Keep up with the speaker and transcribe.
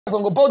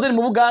ngo Baudeni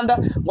mu Buganda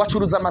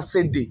wacuruza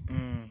amasede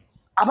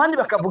abandi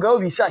bakavugaho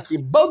bishakiye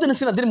Baudeni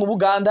sinadiri mu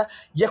Buganda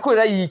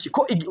yakorera yiki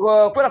ko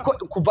kubera ko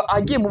kuva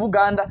agiye mu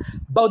Buganda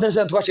Baudeni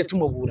cyane twaciye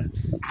tumubura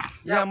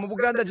ya mu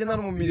Buganda je nari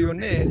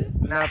umumiliyoneri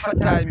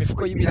nafata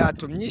imifuko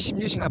y'ibirato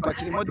myinshi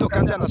nkapakira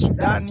imodoka njana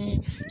Sudani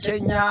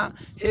Kenya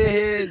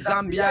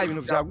Zambia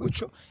ibintu vya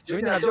guco je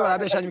bindi navyo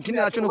barabeshanya ikindi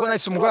naco nuko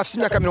nafise umugore afise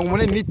imyaka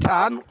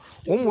 45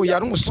 umuya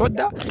ari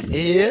umusoda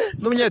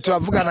n'umye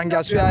turavugana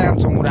ngasuye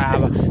yanzo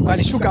muraba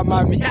kwani shuga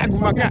mami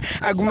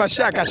aguma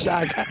shaka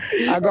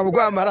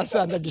agwa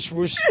amaraso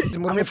ndagishushe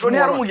Amipro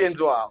ntiyari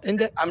umugenzi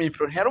wawe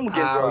Amipro ntiyari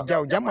umugenzi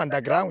wawe ujya mu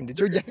underground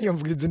cyo ujya niyo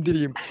mvuga izi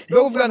ndirimbo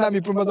no uvuga na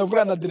Amipro maze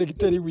uvuga na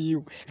directeur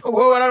wiwe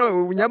wowe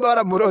unyamba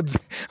baramuroze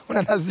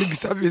una nazigi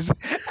service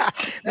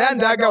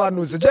nandi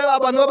agabanuze je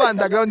abantu baba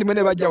underground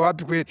mwene bajya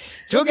wapi kweli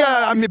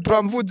joga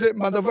Amipro mvuze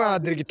maze uvuga na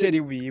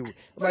directeur wiwe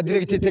ba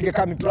directeur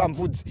tegeka Amipro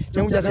mvuze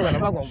cyo ngujya se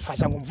bana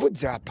mfasha ngo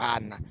mvuze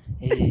hapana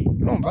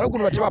numva ari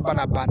ukuntu bace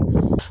babana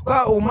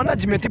kwa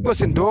management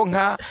bose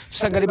ndonka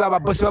usanga ari baba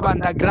boss baba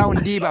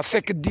underground ba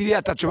fake deal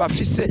atacho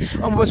bafise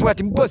bose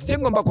bati boss je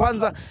ngomba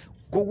kwanza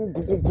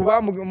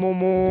kuba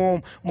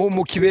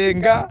mu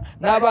kibenga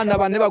n'abana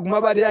bane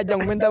baguma bari yajya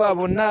ngumenda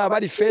babona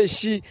bari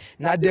feshi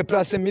na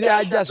déplacer mire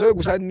hajya so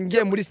gusa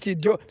ngiye muri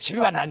studio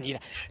bibananira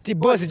ti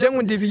boss je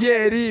ngundi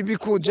biyeri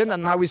bikuje na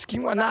nta whisky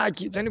nkwa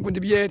naki je nikundi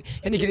biyeri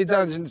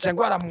enikiriza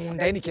cyangwa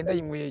aramunda enikenda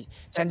yinyweye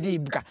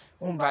cyandibwa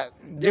umva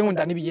je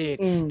ngunda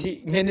nibiyeri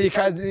ti nkene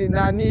kazi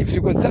nani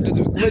frigo zitatu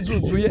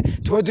zuzuye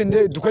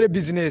twode dukore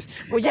business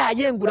oya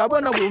yengura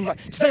abona umva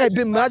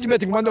cyangwa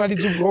management ngumando ari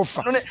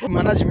zuburofa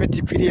management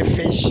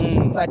ikwiriye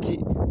bati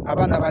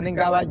abana bane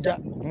ngabajya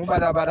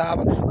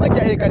umubarabaraba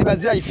bajya egari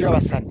bazira ifu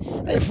y'abasani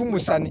ifu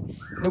musani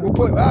ni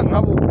gupo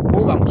nkabo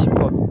buba mu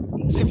kigobe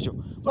sivyo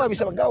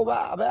babisaba ngaho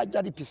abajya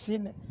ari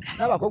piscine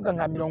n'abakobwa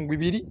nka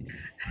 200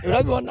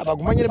 urabibona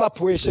bagumanye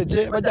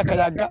bapuesheje bajya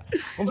kayaga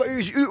umva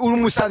uri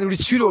musani uri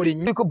cirore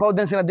niko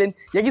Baudeni sinadeni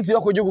yagize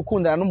yo kujya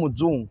gukundana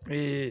n'umuzungu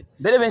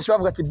mbere benshi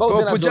bavuga ati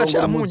Baudeni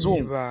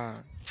n'umuzungu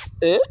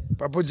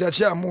Papo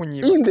jachi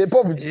amunyiba. Inde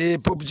popu.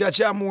 Popu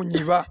jachi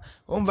amunyiba.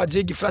 Umva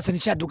je gifrase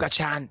nicaduka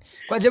cyane.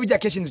 Kwaje bijya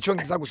keshi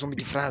nzicongiza gusumba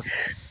igifrase.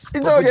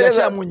 Popu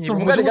jachi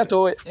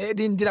amunyiba.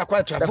 Rindira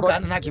kwa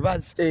turavugana nta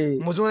kibazo.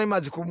 Muzungu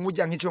n'imazi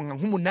kumujya nk'iconga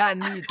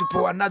nk'umunani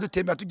tupoana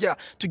dutemba tujya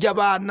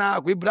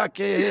abana kuri black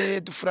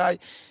to fry.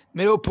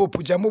 Mero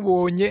popu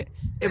jamubonye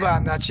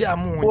ebana aci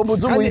amunyi. Uwo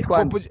muzungu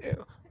yitwa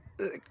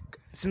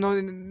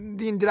sino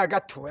ndindira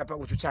gato yapa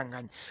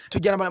gucucanganya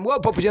tugera mana mwo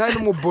popo jana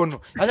n'umubono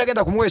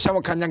ashagenda kumwesha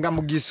mu kanyanga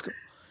mu giswe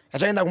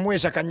ashagenda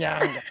kumwesha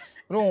kanyanga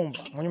urumva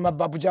munyuma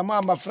babu jama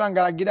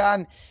amafaranga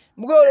aragirane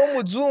mugoro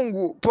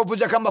w'umuzungu popo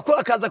jakamba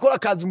kora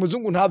kazi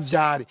umuzungu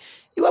ntavyare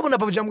iwabona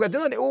popo jamuga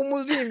none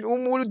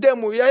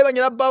umudemu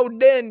yayibanye na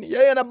Baudeni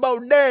yaye na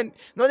Baudeni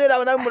none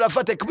raba nawe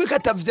murafate kubika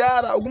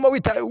tavyara uguma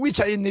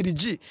wica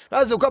energy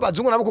raze uko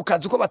abazungu nabo ku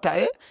kazi uko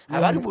bataye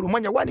abari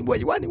burumanya wani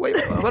bari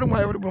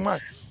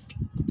burumanya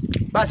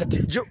basa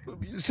ati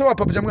so wa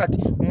papa jamwe ati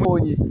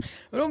mbonye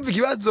urumva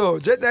ikibazo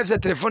je nafite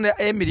telefone ya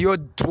 1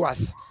 million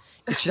 300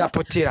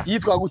 ikirapotera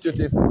yitwa gutyo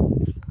telefone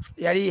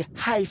yari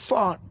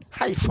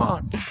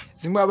iPhone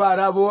zimwe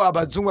abarabo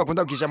abazungu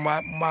bakunda kwisha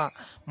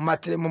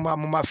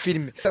mu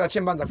mafilme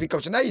aracembanza kwika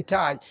uca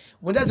nayitaye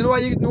ubundazi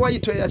no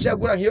wayitoye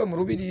acagura nkiyo mu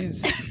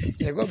rubirizi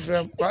yego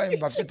frère kwa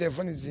mbafite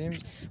telefone zimwe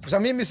gusa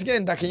mimi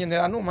sigenda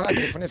kenyera numa na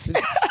telefone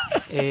fisi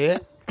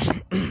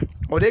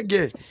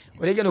orege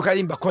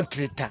nukarimba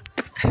kontreta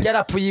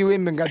yarapuyiwe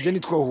mengaje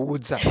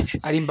nitwohuza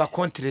arimba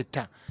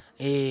kontreta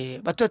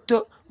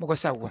batoto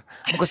mugosawa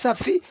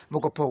mugosafi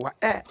mugopowa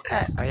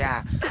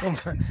oya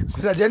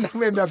kuzagenda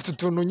mwembe afite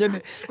utuntu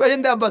nyene kwaje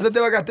ndambaza de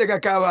bagateka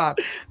kabana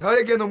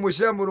orege no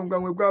mushira mu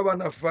runganywe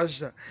rw'abana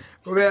fasha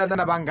kubera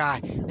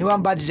nabangaye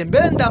niwambajije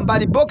mbere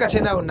ndambara iboka cye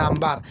nayo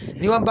nambara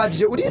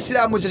niwambajije uri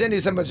Islamu je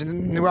nisambaje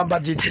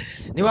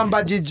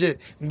niwambajije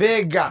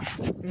mbega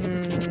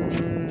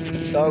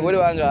abagore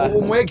bangahe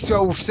umwex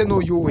wa ufise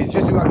no yuwe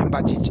cyose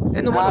wabimbajije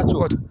eno mwana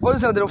kukoto bose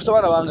sinadere ufise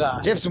abana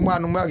bangahe Jeff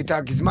umwana umwe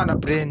agitagizimana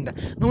Brenda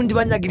nundi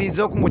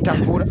banyagiriza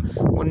kumutakura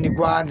ngo ni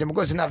gwanje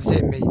mugo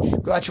sinavyemeye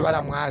kwacu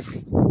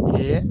baramwasi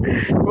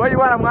wari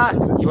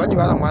baramwasi iwanyu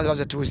baramwasi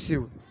baje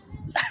tusiwe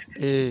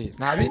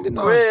nta bindi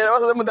no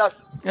basanze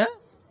mudasa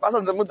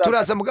basanze mudasa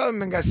turasa mugabe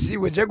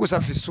mengasiwe je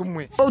gusafisa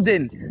umwe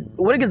Baudeni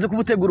uregeze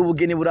kubutegura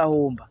ubugeni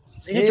burahomba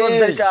iki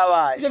cyose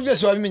cyabaye ibyo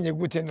byose wabimenye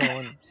gute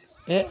none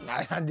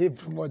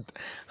LANDRYPROMOTER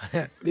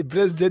uri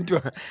president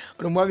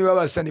urumwami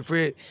w'abasani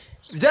kwe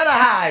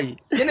vyarahaye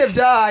nyene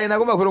vyahaye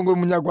nagomba kurongora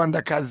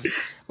umunyarwandakazi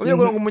ugiye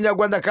kurongora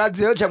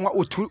umunyarwandakazi rero cyangwa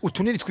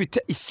utuniri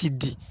twite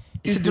isidi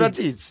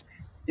urazizi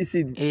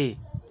isidi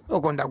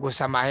ugonda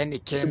gusa mahene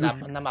kena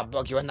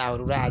n'amaboki wa nawe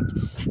ruraje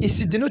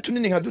isidi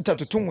n'utunini nka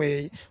dutatu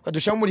tunyweye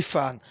kadusha muri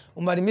fana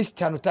umara iminsi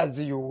 5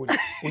 utazi yuri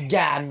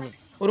uryamye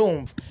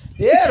urumva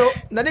rero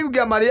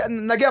nagiye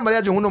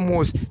Maria je nkuno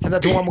munsi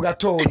ndatumwa mu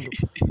gatondo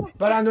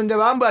barandonde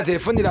bambura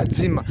telefone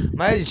irazima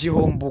maye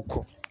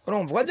igihombuko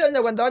urumva kwaje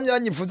abanyarwanda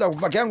banyifuza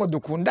kuva kyango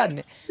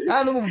dukundane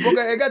hano mu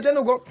mboga egaje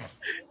nuko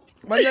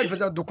Manya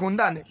bifaza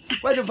dukundane.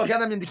 Waje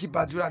mfakana mindi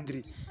kibaje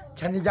Urandiri.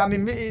 Cyane ryama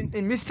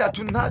imisi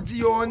 3 ntazi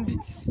yondi.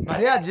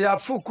 Mariage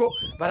yapfuko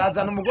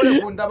barazana umugore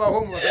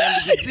kundabaho mu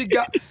bazana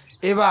igiziga.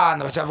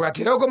 Ebana bacavuga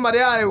ati rero ko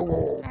mariage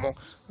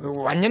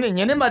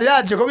nyene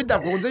mariage ko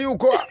bidakunze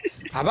yuko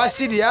aba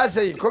serious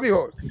ko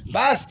biho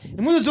basi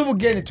impuzu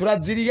z'ubugeni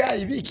turaziriya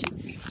ibiki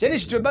je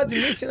nishitwe bazi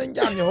imisi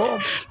nanjamye ho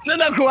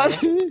nenda kubazi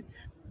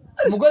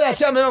umugore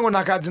yacyamye ngo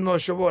nakazi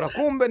noshobora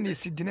kumbe ni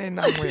Sydney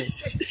namwe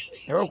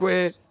yego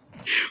kwe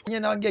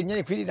nyene wangiye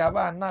nyene kwirira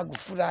abana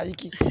gufura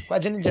iki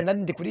kwaje nije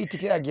ndi kuri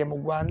itike yagiye mu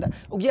Rwanda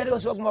ugiye ari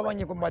hose baguma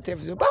banye ku ma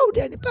televiziyo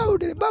baudeni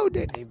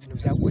ibintu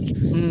vya gutyo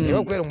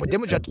yego kwera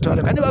umudemu cyo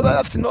tutwara kandi baba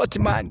bafite note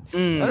man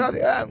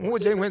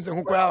nkuje nkwenze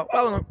nkuko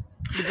yawo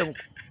bize nkuko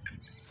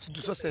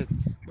dusose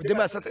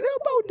mudemu asate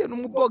baudeni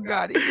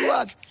umubogari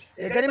iwacu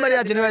ega ni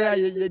mariage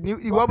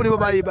iwabo nibo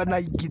bari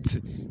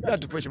banayigize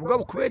yadupeshe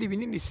mugabo kubera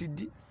ibinini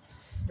CD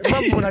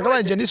Mama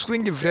nagabanje ni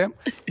swing frame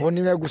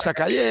niwe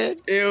gusakaye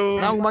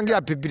nangu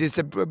mangira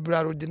publicité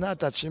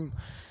bradinata chim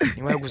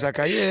niwe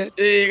gusakaye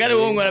gare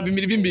wongo na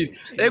bimbiri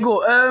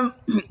ego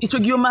ico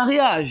giyo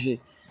mariage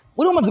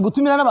uri umaze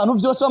gutumira n'abantu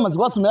byose bamaze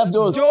gutumira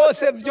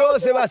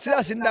byose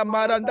basirasi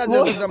ndamara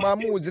ndazeze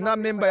ndamamuzi na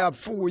member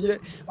yapfuye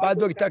ba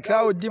Dr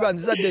Claude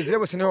banziza Desire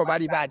bose niho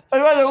bari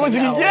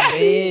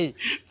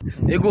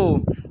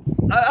ego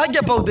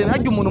hajya Baudeni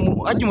hajya umuntu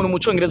mu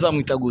Congereza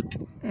bamwita gute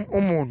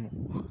umuntu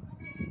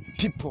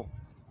people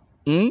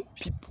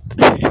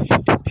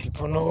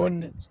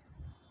none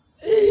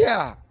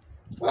yeah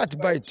what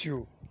bite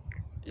you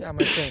yeah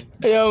my friend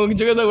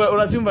ngigeza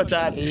uracyumva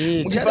cyane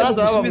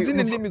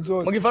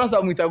mu gifaransa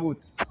bamwita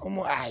gute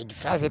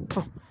gifaransa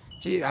po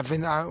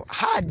avena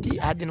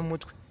hadi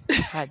n'umutwe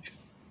hadi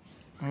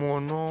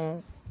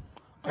umuntu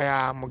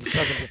mu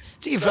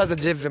gifaransa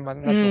je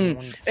vraiment naco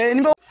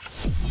nkunda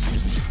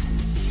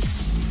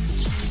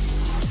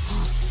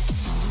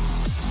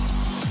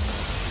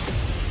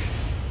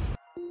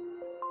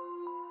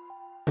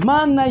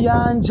Mana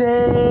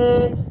yanje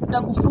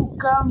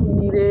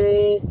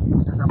ndagufukamire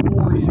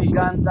ndazamura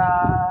ibiganza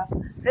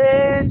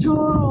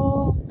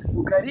hejuru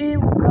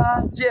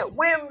ukaribuka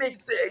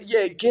wemixe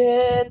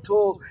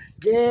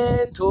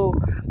geto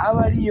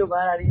abariyo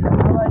baratega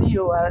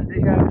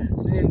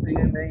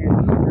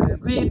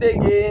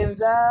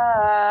kwidegenza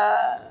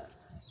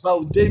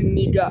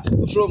Baudeni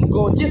from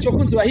God. Yes,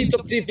 wakunzi wa Hit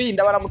Top TV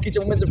ndabaramukije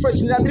mumeze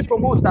fresh ni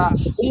promoter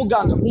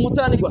umuganga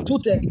umutanirwa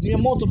tute kizimya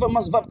moto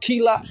famous vap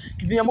killer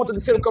kizimya moto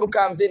giseruka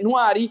rukamvye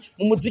ntwari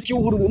mu muziki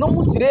w'ubururu no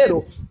musi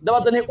rero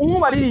ndabazane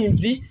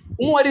umwaririmbyi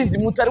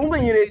mutari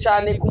mumenyereye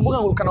cyane ku mbuga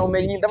ngurukana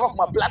ubumenyi ndava ku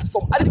ma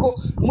platform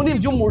ariko muri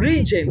ivyo mu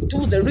region to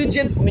the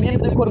region umenye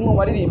neza ko rimwe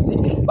waririmbyi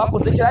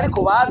bakoze kera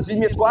ariko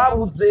bazimye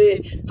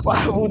twabuze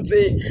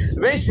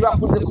benshi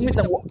bakunze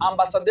kumita ngo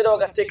ambassadeur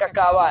w'agateka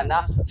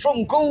k'abana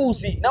from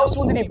Gozi nawe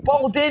sundi ni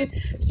Baudeni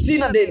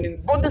Sinadeni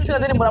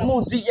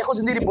muramuzi yakoze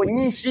indirimbo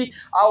nyinshi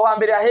aho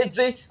hambere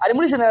yaheze ari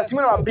muri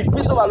generation ya Big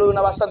Pizo baloro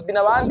na basadbi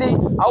nabandi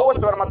aho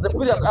bose baramaze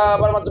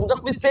kuja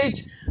kuri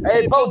stage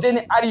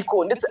Baudeni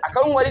ariko ndetse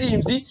akarumwe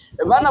waririmbyi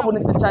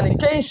banabonetse cyane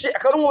kenshi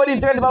akarumwe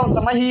waririmbyi kandi baronse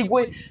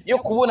amahigwe yo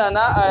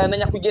kubonana na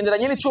nyakugendera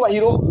nyine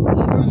cyubahiro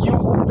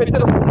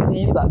Petero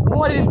nziza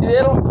waririmbyi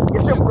rero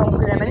yaciye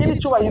kuramukanya na nyine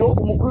cyubahiro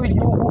umukuru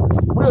w'igihugu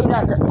muri iyo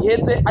myaka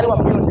iheze ari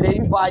wamwirondere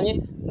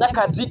bivanye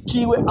n'akazi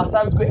kiwe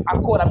asanzwe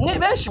akora mwe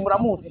benshi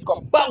muramuzi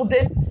kwa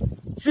Baudeni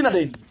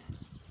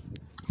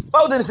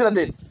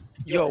Sinadeni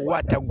Yo,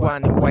 what a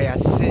guan why I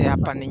say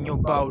hapa ni new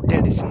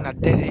Baudeni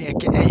Sinadeni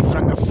aka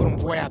Franka from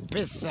where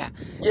pesa.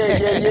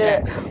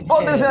 Yeah.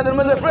 Baudeni Sinadeni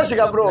meze fresh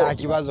ga bro. Na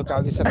kibazo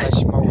kabisa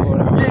nashima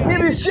uhora.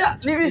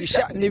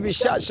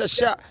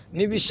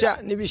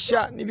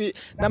 Nibisha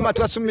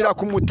n'amatwa asumira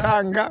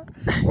kumutanga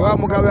wa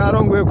mugabo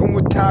yarongoye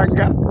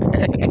kumutanga.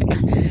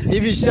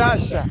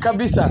 Nibishasha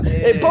kabisa.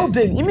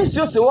 Baudeni imisi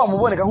yose wa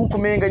muboneka nkuko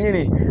umenga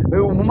nyene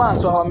mu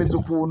maso hawe ameze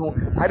ukuntu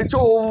hari cyo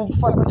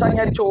ufata cyane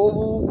hari cyo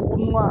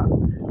unwa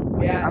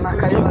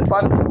anakayo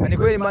mfata ni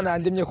kweli Imana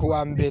yandimye ku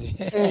wa mbere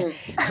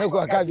no ku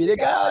wa kabiri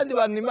kandi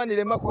bantu Imana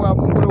irema ku wa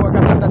munguru wa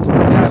gatandatu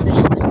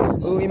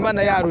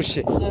Imana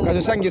yarushe kaje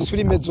usanga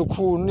isuri imeze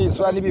ukuntu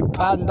isura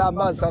n'ibipanda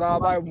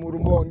amasaraba mu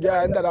rumonge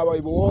ndaraba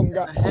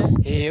ibuhonga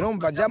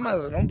urumva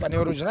jamaze urumva ni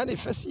original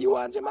face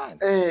yiwanje man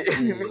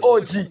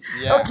oji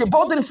okay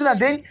Baudeni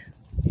Sinadeni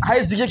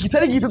haizige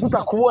kitari gito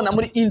tutakubona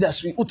muri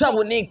industry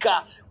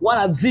utaboneka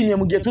warazimye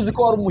mu gihe tuzi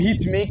ko wari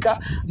umuhit maker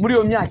muri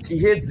iyo myaka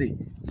iheze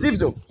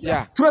sivyo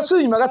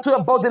turasubira inyuma gato ya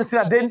Baudeni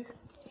Sinadeni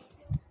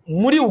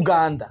muri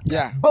Uganda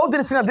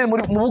Baudeni Sinadeni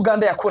mu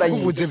Uganda yakora yiwe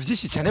uvuze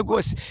vyinshi cyane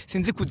gose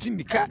sinzi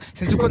kuzimika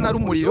sinzi ko nari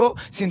umuriro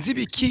sinzi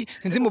biki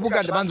sinzi mu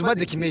Buganda bantu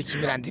maze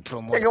kimera ndi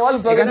promote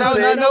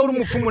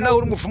nawe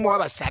uri umufumu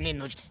w'abasane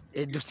no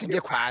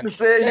dusinge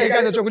kwanze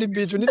cyangwa cyo kuri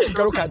beach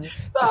nitugarukanye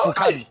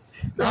dufukanye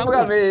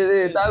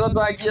Nafukame tago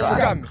twagiye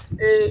fukame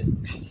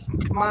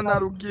Mana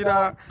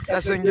rugira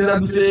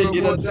yasengera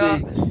promoter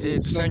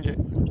dusenge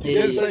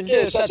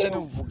Jensengesha cyane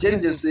uvuga.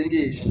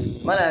 Jensengesha.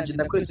 Mana yanje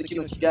ndakweretse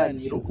kino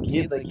kiganiro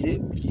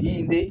ugihezagire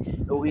ukirinde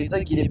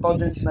uhezagire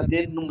Baudeni na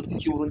Den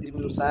n'umuziki w'Urundi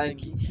muri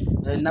rusangi.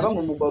 Na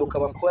bamwe mu baruka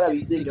bakora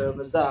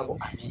bizengero zabo.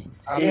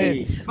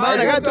 Amen.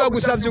 Mana gato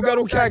agusavye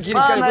ugaruka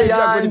kirikare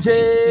kw'ijaguri.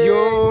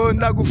 Yo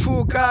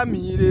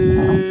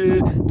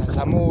ndagufukamire.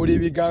 Tazamura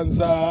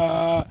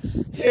ibiganza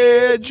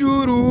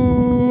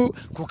hejuru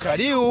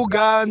kukari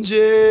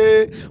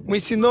uganje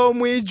mwisi no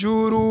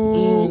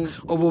mwijuru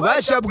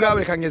ububasha bwawe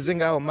reka ngeze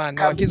ngaho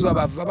mana abakizwa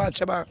bava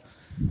baca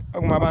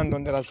baguma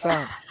bandondera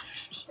sana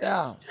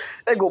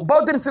ego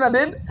Baudeni na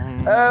Den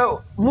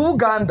mu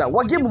Buganda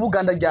wagiye mu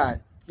Buganda ryari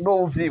ngo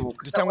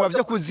uvyibuka dutangwa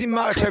vyo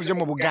kuzima cyavyo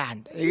mu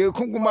Buganda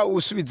kuguma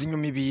usubiza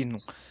inyuma ibintu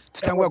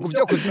dutangwa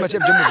kuvyo kuzima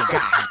cyavyo mu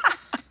Buganda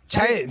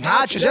Chae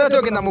ntacho je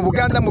natogenda mu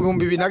Buganda mu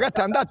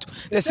 2006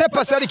 ese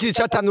pasi ari kiri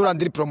chatanu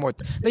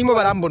LANDRYPROMOTER nimo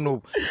barambona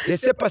ubu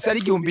ese pasi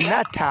ari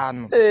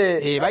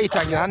 2005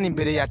 bayitangira hano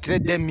imbere ya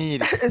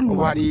 3000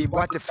 ubu hari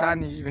boîte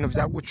frani ibintu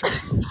vya guco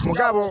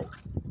mugabo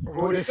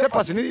ese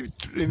pasi ni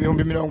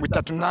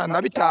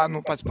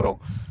 2035 passport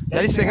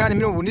yari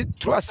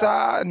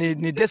 50 ni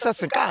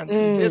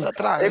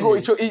 250 ego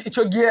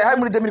ico gihe hari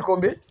muri 2000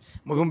 kombe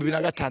mu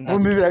 2006 mu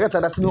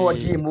 2006 niho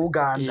wagiye mu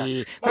Buganda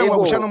ego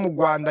guca no mu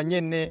Rwanda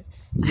nyene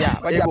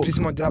bajya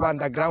prismo de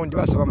underground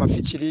basaba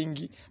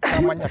amafeaturing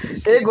kamanya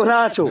fisi ego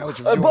ntaco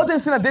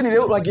Baudeni na Den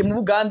rero wagiye mu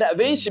Buganda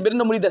benshi mbere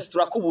no muri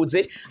industry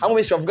akubuze hamwe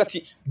benshi bavuga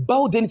ati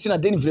Baudeni na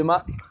Den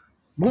vraiment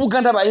mu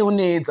Buganda bayeho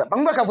neza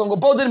bamwe bakavuga ngo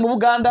Baudeni mu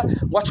Buganda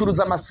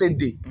wacuruza ama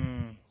CD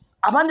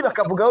abandi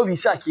bakavuga aho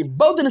bishakiye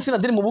Baudeni na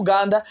Den mu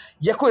Buganda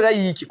yakorera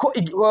yiki ko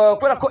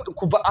kubera ko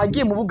kuva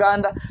agiye mu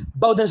Buganda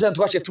Baudeni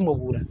twaciye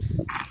tumubura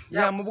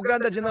mu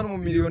Buganda je nari mu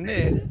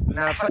millionaire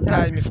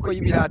nafata imifuko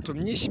y'ibirato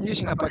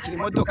myinshi nkapakira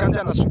imodoka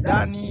njana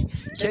Sudani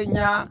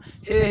Kenya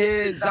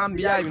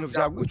Zambia ibintu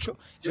vya guco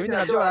je bindi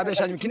navyo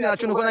barabeshanya ikindi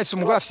naco nuko nafise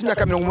umugore afise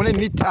imyaka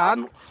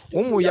 85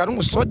 umuya ari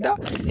umusoda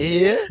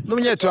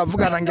n'umye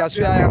turavugana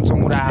ngiasu yanzo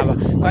muraba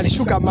kwani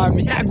shuga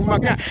mami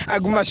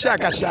aguma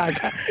shaka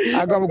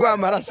agwa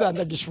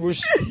amarasanda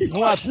gishushe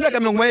mu afise imyaka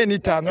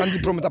 85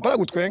 LANDRYPROMOTER para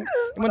gutwenga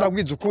imo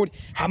ndabwiza ukuri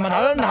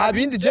hamana nta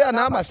bindi je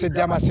na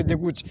amasede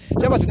guce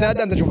cy'amasede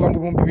yadandaje uva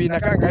mu 2000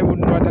 kangahe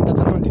ubu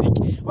wadandaza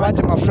nondiriki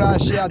waje ama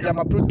flash yaje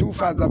ama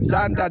bluetooth aza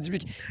byandaje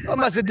biki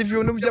amasede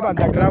vyo bya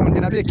underground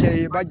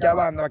nabekeye bajya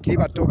abana bakiri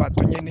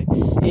bato nyene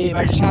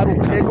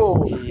bacaruka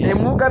ego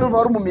mugari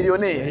uri mu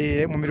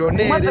millionaire mu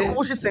millionaire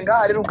ubushitse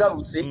ngaha rero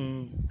ugarutse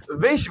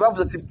benshi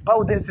bavuze ati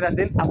Baudeni na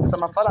Den afusa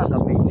amafaranga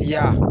menshi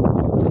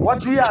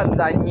watu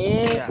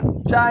yazanye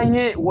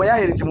cyanye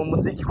wayahereje mu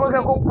muziki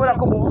kubera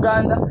ko mu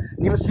Buganda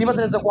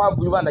nibaza neza ko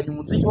havuye ubandanye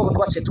umuziki kuko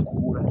twaciye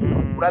tukugura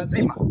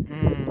urazima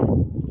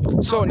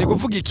so ni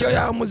kuvuga icyo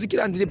ya muziki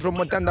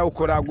LANDRYPROMOTER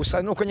ndawukora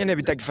gusa nuko nyene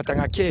bitagifata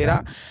nka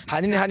kera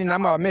hani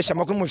nama abamesha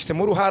makuru mufise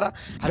mu ruhara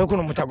ariko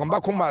no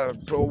mutagomba kuma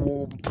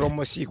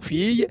promotion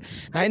ikwiye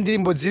na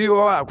indirimbo ziri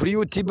kuri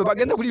YouTube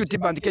bagenda kuri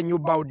YouTube bandike New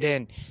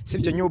Baudeni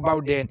sivyo New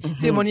Baudeni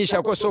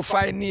demonisha ko so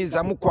fine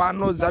za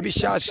mukwano za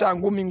bishasha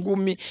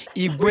ngumi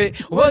igwe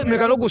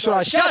ubameka no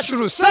gusura shashu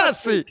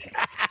rusasi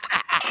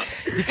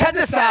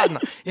ikaze sana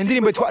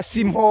indirimbo itwa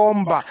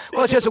Simpomba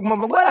ko cyese kumva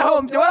ngo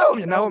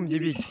warahombye nahombye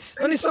biki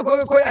none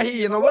isoko ko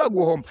yahiye no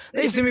baraguhomba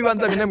nifise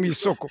imibanza bine mu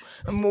isoko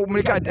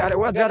muri kadi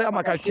wazara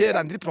amakartier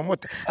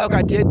LANDRYPROMOTER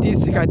akartier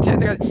 10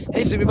 kartier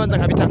nifise imibanza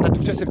nka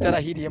bitandatu byose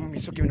byarahiriye mu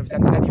isoko ibintu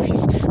byandana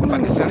nifise umva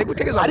nese ari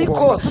gutegeza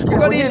ariko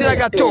kuko nindira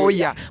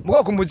gatoya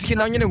mugo ku muziki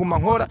nawe nyene nguma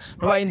nkora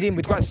no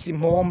indirimbo itwa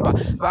Simpomba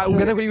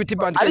ugenda kuri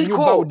YouTube bandike New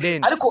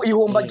Baudeni ariko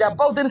ihomba rya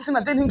Baudeni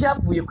na Den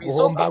ngiyavuye ku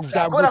isoko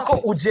kubera ko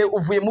uje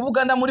uvuye mu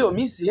Buganda muri iyo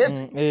minsi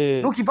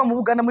heze nukiva mu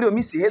Buganda muri iyo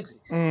minsi heze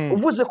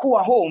uvuze ko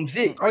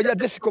wahomvye oya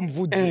desiko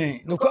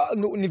mvuze nuko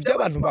ni vya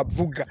abantu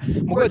bavuga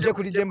mugo je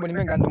kuri jembo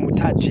nimenga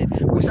ndumutaje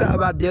gusa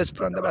aba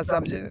diaspora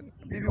ndabasavye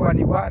bibi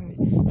wani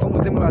fo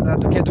muze muraza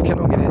duke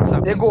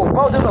nongereza ego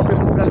Baudeni bavuye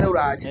mu Buganda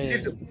uraje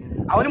sivyo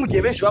aho ni mu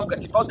gihe benshi bavuga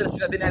ati Baudeni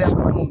na Den yari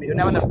akora mu miliyoni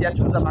n'abana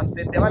byacuruza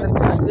amasede abana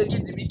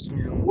byagize biki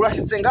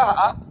urashitse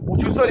ngaha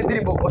ucuzora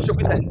indirimbo osho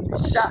kwita ni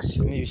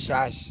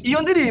bishasha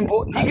iyo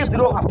ndirimbo nigeze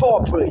ironka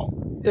power play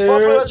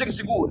waje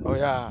gisigura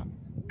oya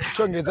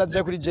icyongereza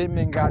je kuri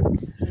Jemenga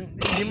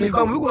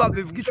nimba mu bihugu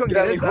bivuga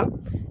icyongereza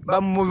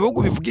ba mu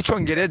bihugu bivuga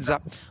icyongereza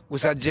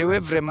gusa jewe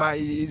vraiment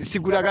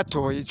sigura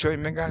gatoyi ico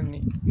imenga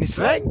ni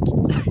slang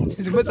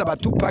zimweza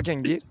batupa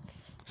kengi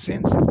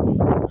since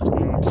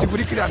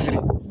siguri kirandiri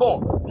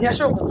bon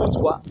ntiyashobora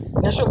kuvuzwa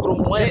ntiyashobora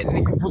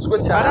kuvuzwa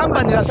cyane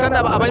barambanira sana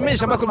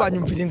abamenyesha makuru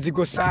banyumvira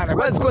inzigo sana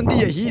bazi ko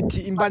ndiye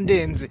hit imba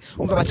ndenze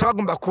umva baca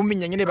bagomba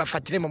kumenya nyene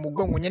bafatire mu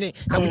mugongo nyene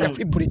nabuja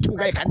kwibura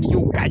icugaye kandi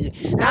yugaye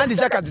nandi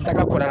jakazi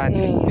ndagakora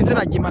randi nize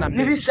nagimana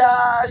mbe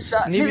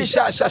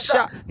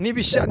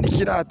nibisha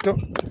nikirato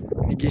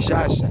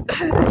nigishasha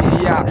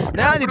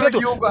nandi toto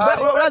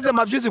uraza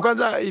amavyuzi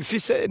kwanza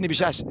ifise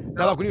nibishasha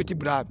naba kuri YouTube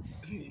brave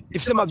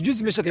ifise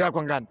amavyuzi mesha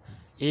tekakwa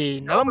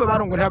na bamwe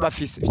barongo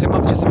ntabafise ifite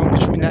amavyuzi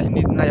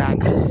 10 na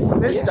yandi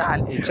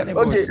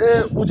okay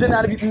uje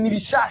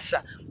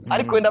nibishasha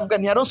ariko wenda avuga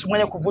ntiyaronse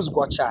umwanya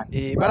kuvuzwa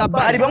cyane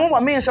barabari hari bamwe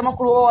bamenyesha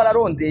makuru baba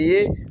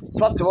wararondeye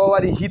swat baba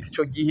wari hit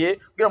ico gihe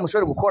kugira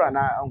mushobore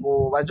gukorana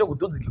ngo baje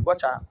guduza ikigwa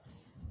cyane.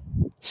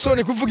 So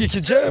ni kuvuga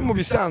ikije mu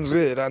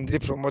bisanzwe Landry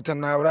Promoter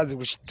na urazi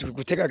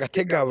gutega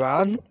gatega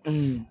abantu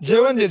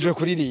jewe ndeje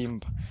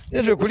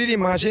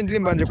kuririmba hashe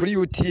ndirimba nje kuri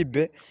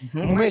YouTube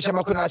umwesha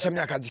makuru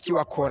nacamye akazi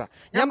kiwakora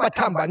nyamba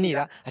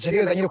tambanira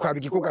acategeza nyine kwa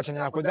bigikuga cyane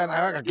nakoza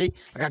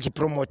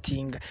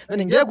akakipromotinga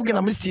none ngiye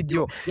kugenda muri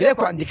studio ngiye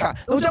kwandika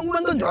uja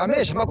nguma ndondo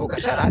amesha makuru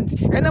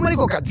gacarandi kandi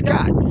amariko kazi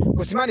kanyu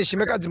gusimana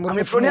ishime kazi muri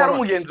Amipro ntiyari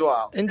umugenzi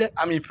wawe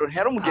Amipro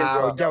ntiyari umugenzi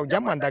wawe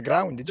ujya mu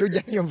underground cyo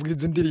ujya niyo mvuga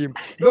izi ndirimbo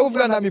no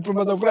kuvuga na Amipro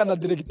maze kuvuga na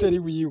directeur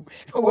wiwe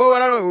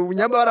wowe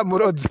nyamba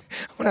baramuroze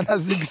una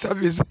nazigi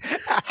service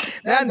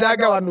nandi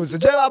agabanuze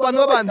je abantu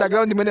baba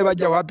underground mene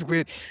bajya wapi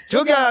kweli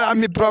joga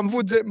Amipro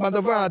mvuze maze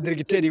kuvuga na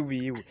directeur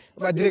wiwe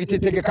ba directeur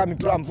tegeka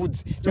Amipro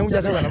mvuze je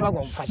ngujya se bana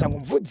ngo mfasha ngo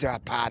mvuze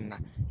hapana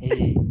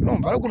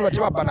numva ari ukuntu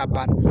bace babana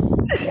bana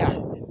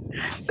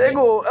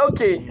Ego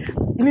okay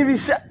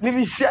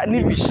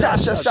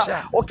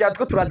nibishasha okay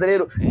atwo turaza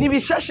rero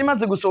nibishasha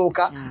imaze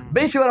gusohoka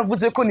benshi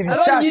baravuze ko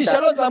nibishasha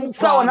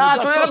sawa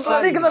nato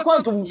ariko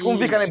kwantu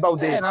twumvikane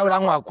BAODENI nawe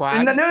urankwa kwa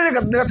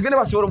reka tugende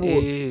basiboro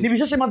buho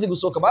nibishasha imaze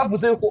gusohoka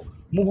bavuze ko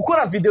mu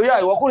gukora video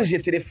yayo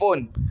wakoresheje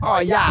telefone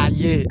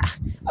yaye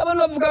abantu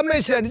bavuga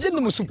menshi ndi ndi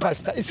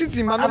umusuperstar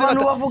isizima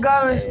abantu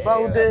bavuga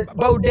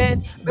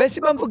BAODENI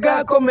besi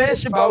bamvuga ko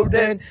menshi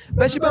BAODENI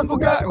besi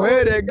bamvuga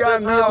werega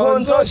naho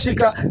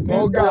nzoshika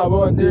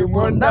mugabo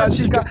ndimo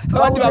ndashika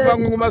abandi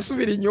bavanga mu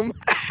masubira inyuma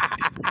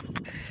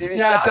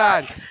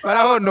nyatari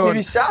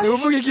barahonona ni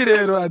uvuga iki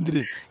rero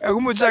Landry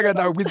agumucaga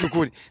ndakubwiza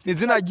ukuri ni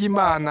izina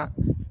ry'Imana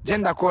je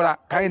ndakora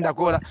kandi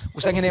ndakora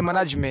gusa nkeneye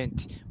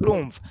management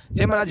urumva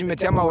je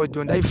management ya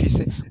audio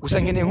ndayifise gusa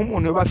nkeneye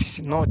nk'umuntu yoba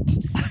afise note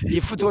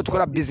yifuza ko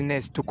tukora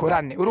business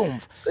tukorane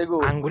urumva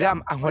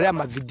ankorera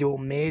ama video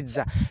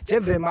meza je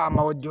vraiment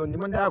audio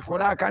ndimo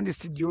ndakora kandi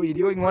studio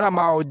iriyo inkora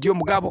audio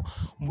mugabo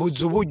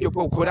mbuza uburyo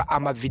bwo gukora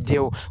ama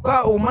video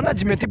kwa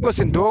management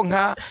bwose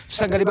ndonka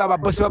usanga ari baba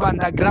boss baba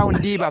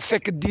underground ba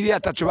fake deal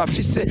atacho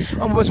bafise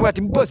bamubose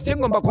bati boss je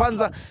ngomba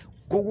kwanza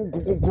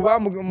kuba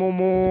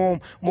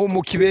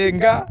mu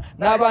kibenga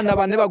n'abana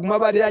bane baguma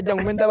bari yajya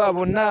ngumenda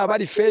babona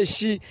bari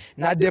feshi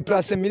na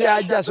déplacer mire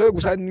hajya so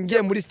gusa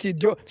ngiye muri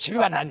studio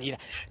bibananira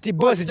ti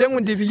boss je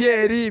ngundi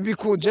biyeri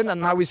bikuje na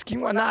nta whisky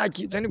ngwa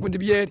naki je ngundi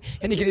biyeri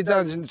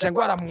henikiriza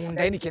cyangwa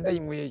aramunda henikenda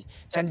yimweye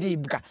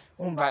cyandibwa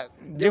umva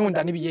je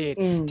ngunda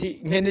nibiyeri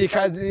ti nkeneye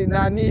kazi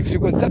nani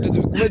frigo zitatu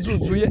zikume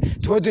zuzuye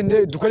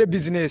dukore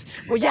business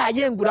ngo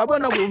yayenga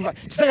urabona umva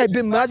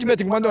kisanga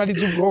management ngwando ari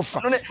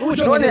zuburofa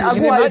none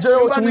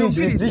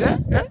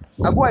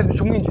agwaye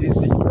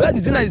icumwinjirizi urazi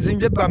zina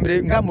zimvye bwa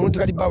mbere nga mu rundi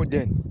kari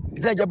BAODENI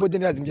izina rya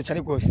BAODENI yazimvye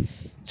cyane gose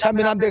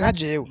cambe nambe nka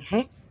jewe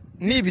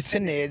nibise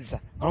neza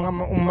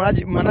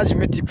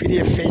management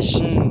ikwiriye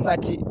feshi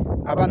ati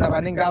abana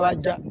bane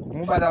ngabajya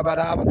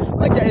umubarabaraba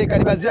bajya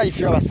egari bazira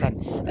ifu y'abasani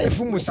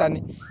ifu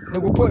umusani ni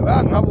gupo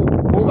nkabo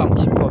buba mu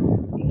kigobe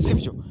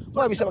sivyo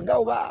babisaba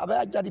ngaho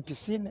abajya ari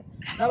piscine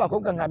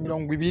n'abakobwa nka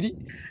 200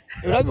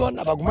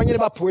 urabibona bagumanye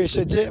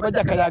bapuesheje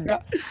bajya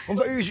kayaga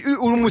umva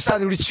uri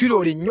umusani uri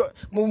cirore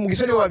mu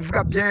gisore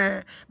bavuga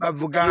bien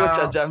bavuga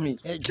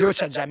kiro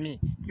cha jami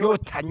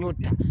yota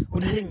nyota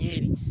uri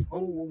nyenyeri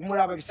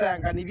umuraba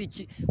bisanga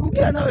nibiki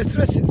kugira nawe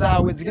stress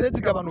zawe zigere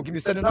zigabanuka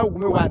imisane nawe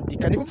ugume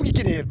wandika ni kuvuga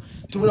iki rero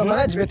tubura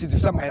management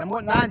zifisa amahera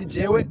mo nandi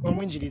jewe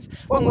umwinjiriza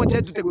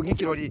wangonje dutego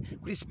nk'ikirori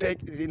kuri spec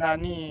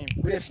nani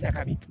kuri F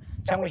Nyakabika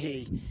cyangwa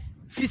heyi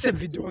fise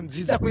video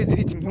nziza kuri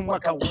ziriti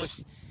nk'umwaka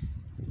wose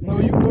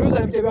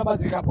noyuza ibyo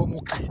babazi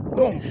bikabomuka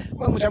urumva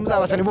bamucamuza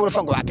abasani bo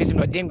rufango bapisi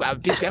no dengo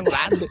bapisi yango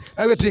bande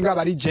ariko turinga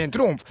bari gent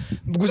urumva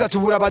gusa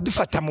tubura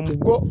badufata mu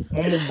mugongo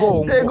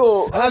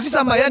abafise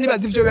amahera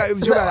nibazi ivyo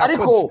barakoze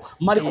ariko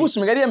Marcus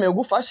migari yemeye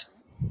gufasha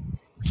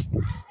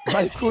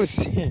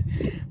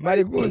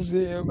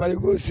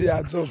Marcus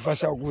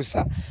azofasha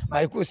gusa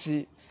Marcus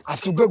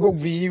afite urwego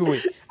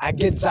rwiwe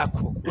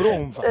agezako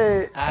urumva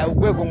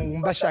urwego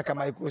mbashaka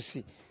Marcus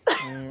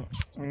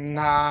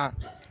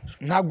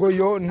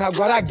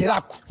ntabwo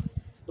aragerako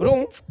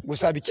urumva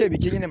gusa bike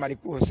nyine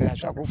Marcus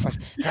ashaka gufasha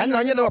kandi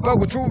nanjye n'abapa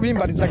guca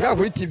ubimbarizaga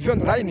kuri TV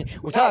online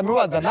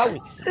utaramubaza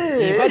nawe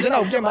baje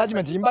nawe ubwiye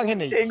management yimba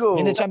nkeneye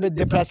nyine cambe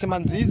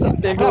déplacement nziza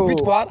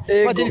kwitwara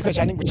baje niko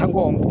cyane guca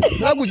ngomba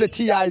naguze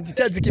TI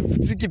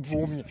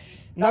zikivumye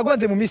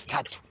nagonze mu minsi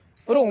 3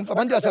 urumva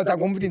abandi basata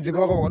ngumvira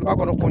inzigo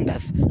bakona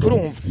kundasa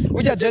urumva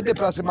ujya je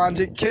déplacement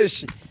nje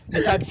keshi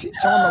ni taxi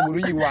cyangwa amaguru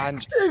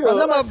yiwanje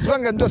kandi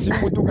amafaranga ndose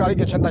y'umuduga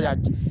ariko cyanda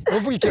yajye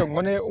uvuga iki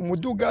ngone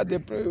umuduga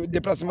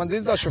déplacement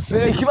nziza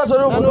chauffeur ikibazo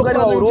rero umuduga ari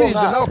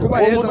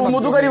bawuronka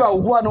umuduga ari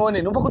bawuguha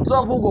none numva ko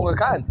tuzavugonga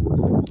kandi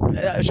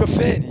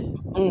chauffeur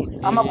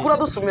amakuru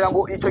adusumira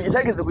ngo icyo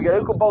gicageze kugira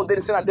yuko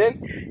BAODENI senadeng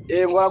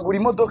ngo aragura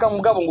imodoka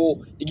mugabo ngo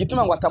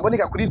igituma ngo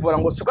ataboneka kuri vora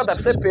ngo suko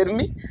adafise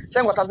permis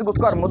cyangwa atazi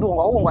gutwara imodoka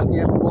ngo ahubwo ngo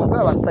atiye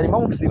kugonga abasarima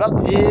mu bibazo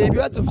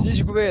ibibazo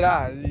byinshi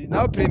kubera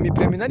naho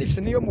premi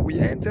narifise niyo mu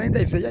buyenzi nari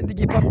ndayifise yandi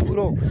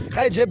gipapuro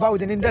kandi je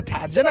BAODENI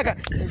ndataje naka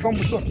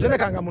kombuso je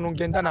nakanga muntu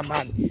ngendana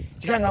mani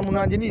kikanga muntu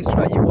wanje ni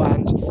isura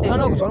yiwanje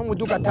nano gutwara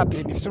umuduga ata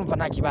premi ifise numva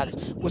nta kibazo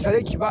gusa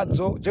rero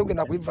ikibazo je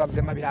kugenda kuri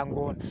vraiment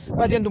birangora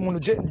bagenda umuntu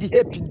je ndi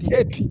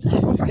happy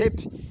umva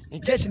happy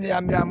ikeshi ni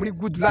yamira muri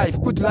good life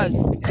ngo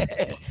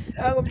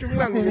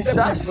byumva ngo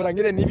ndabura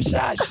ngire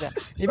nibishasha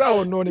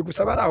nibahonone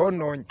gusa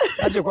barahononye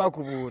aje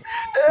kwakubura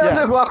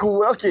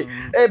okay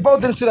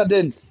BAODENI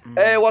Sinadeni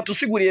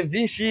watusiguriye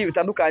vyinshi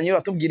bitandukanye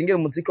uratubwira ingene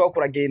umuziki wako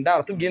uragenda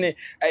uratubwira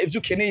ivyo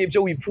ukeneye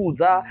ivyo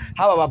wifuza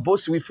haba aba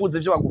boss wifuza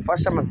ivyo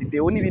bagufasha ama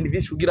video n'ibindi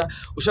byinshi kugira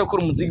ushaka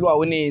gukora umuziki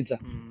wawe neza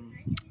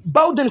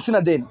BAODENI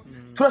Sinadeni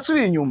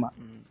turasubira inyuma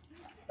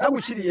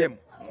naguciriyemo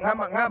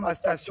nk'ama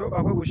station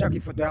bakwe gushaka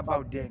ifoto ya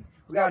BAODENI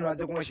kugira abantu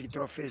baze kunywesha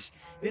itorofeshi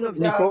bino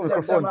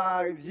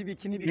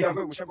vy'ibikini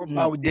bikakwe gushaka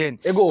BAODENI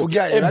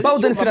kugira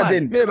BAODENI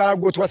Sinadeni me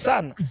baragotwa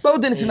sana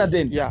BAODENI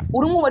Sinadeni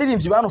urimo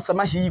baririmbyi banose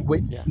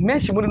amahigwe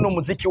menshi muri no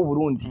muziki w'u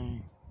Burundi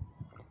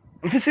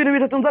mfise ibintu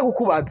bitatu nza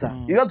kukubaza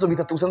ibibazo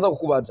bitatu gusa nza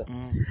kukubaza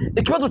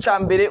ikibazo ca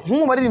mbere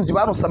nk'umu baririmbyi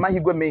banose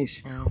amahigwe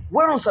menshi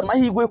waronse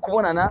amahigwe yo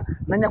kubonana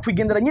na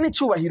nyakwigendera nyine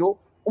cyubahiro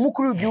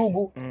umukuru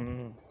w'igihugu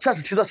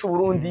cyacu ciza cy'u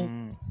Burundi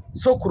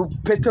Sokuru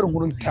Petero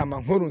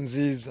nkuru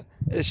nziza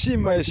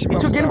eshima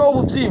icyo genda wo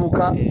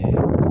buvyibuka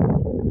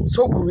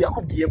Sokuru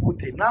yakubwiye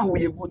gute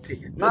nahuye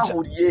gute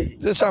nahuriye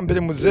je cyambere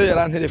muzehe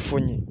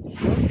yarantelefonye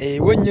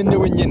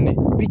wenyene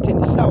bite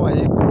ni sawa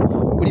yego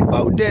uri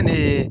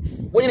BAODENI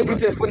wenyene kuri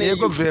telefone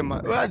yego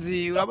vraiment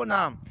urazi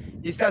urabona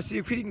station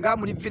ikwiri nga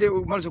muri ville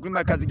umaze kuri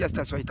makazi ya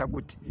station ahita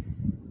gute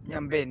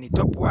Nyambeni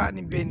top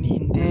 1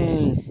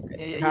 Beninde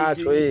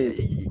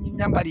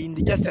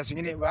Nyambarindi ya station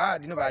nyene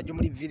rino bajyo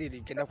muri ville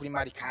rigenda kuri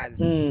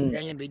marikazi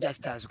yanyembe ya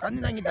station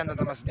kandi nangi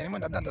dandaza amasede nimo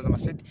ndandaza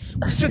amasede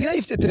gusico gira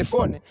ifite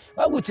telefone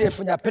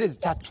bagutelefone ya perez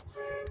 3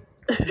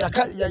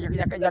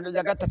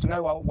 ya gatatu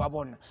nawe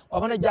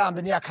wabona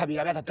jambe ni ya kabiri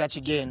ya gatatu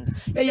yakigenda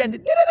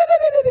yandi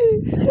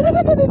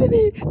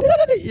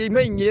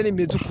imenyere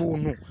imeze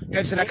ukuntu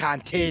yafise na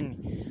kanteni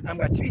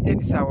ambwa ati bite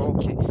ni sawa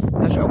okay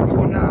ndashaka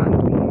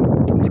kubona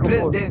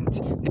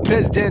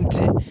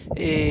president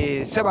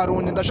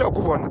Sebarundi ndashaka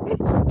kubona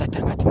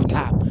ndatanga ati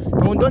mutaba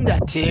nondonde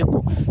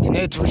atego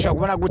tine turusha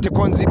kubona gute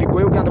konzi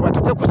bigoye uganda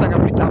batutse kusanga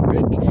kuri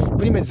tampeti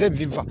kuri meze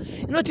viva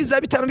inoti za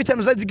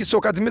 5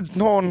 zazigisoka zimeze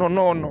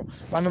nono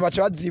bantu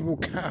bacha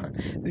bazibuka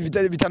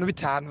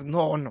 5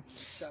 nono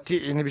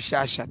ni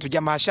bishasha tujya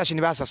amashasha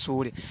ni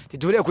basasure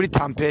tidure kuri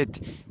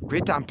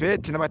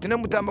tampeti nabatine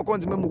mutamba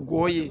konzi me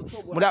mugoye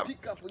muri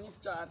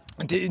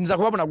nza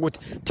kubabona gute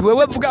ti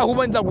wewe vuga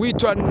ahuba nza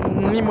guhitwa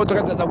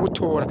n'imodoka zaza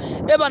gutora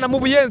ebana mu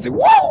buyenzi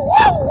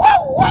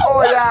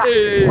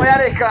oya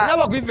reka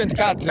naba kuri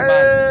 24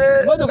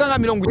 man imodoka nka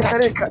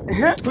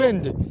 30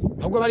 twende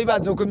ahubwo bari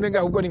baze uko mbenga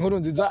ahubwo ni inkuru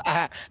nziza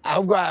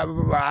ahubwo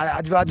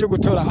baje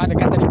gutora hane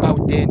kandi ari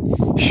BAODENI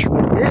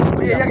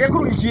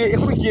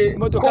yakurikiye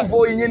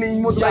convoy nyene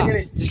imodoka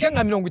nyene ishika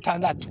nka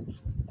 60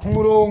 ku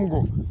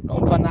murongo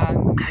umva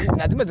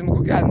nazimeze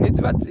mukugira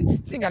nizibatsi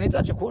singane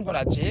zaje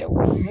kuntora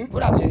jewe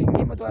kuravye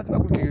nk'imodoka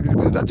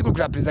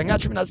zibakurikira preza nka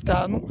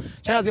 15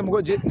 cyangwa ze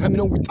mugoje nka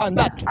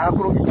 60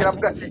 arakurukira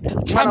avuga ati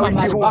chama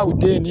mari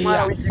BAODENI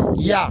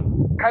ya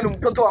kandi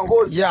umutoto wa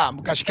Ngozi ya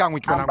mukashikangwe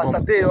tubona ngoma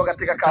ambasaderi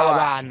wagateka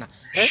kabana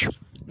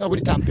no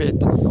kuri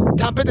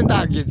tampete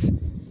ndageze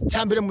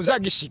cyambere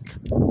muzagishika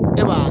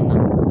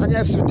ebana nanya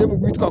yafite mu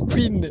gwitwa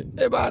Queen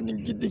ebana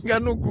ingidinga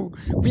nuku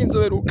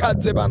kwinzobera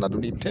ukaze bana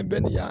duni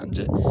pembeni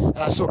yanje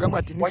arasoka ngo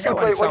ati ni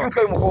sawa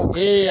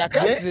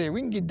akaze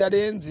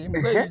wingidarenze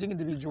mugaye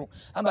ibindi biju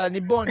amba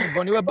ni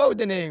boni we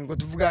BAODENI ngo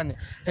tuvugane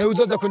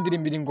uzoza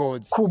kundirimbira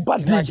Ngozi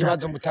nta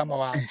kibazo mutama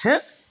wanje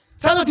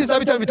sanoti za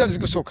 5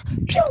 zigusoka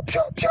pyo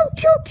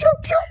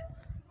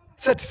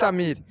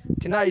 700,000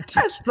 tonight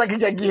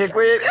sakijya gihe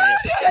kweli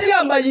yari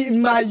yambaye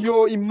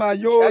imayo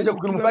yaje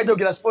kugura umupira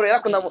ugira sport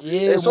yarakunda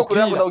Sokuru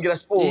yakunda kugira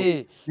sport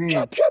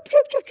pyo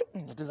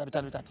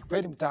 5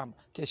 kweli mutama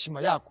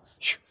teshima yako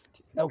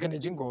na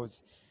ukeneje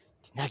Ngozi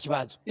nta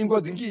kibazo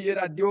Ngozi ngiye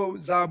radio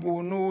za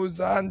buntu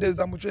zande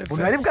za muco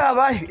FM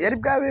yari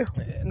bwabeho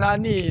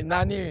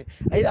nani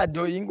ayi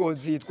radio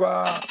y'Ingozi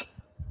yitwa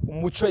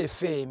umuco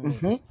FM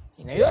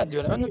inayo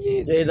radio nabantu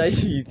yize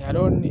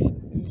yaroni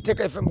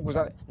Teka FM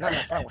guza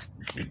natangwa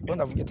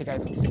ndavuga Teka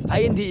FM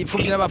ayindi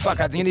ipfuvye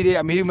n'abafakazi nk'iri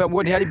amirimo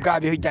ngo ntihari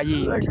bwabeho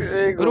ijyayindi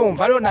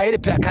urumva rero na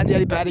RP kandi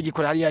yari pari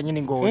gikora ari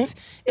yanyine Ngozi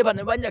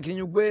ebana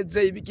banyakirinya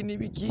ugweze ibiki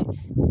nibiki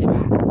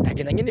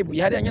ndagenda nyine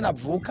buyihari yanyine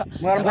avuka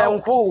mwarambaye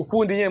uko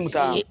ukundi nyine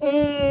mutanga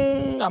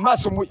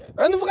amaso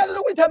nuvuga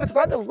rero kuri tabe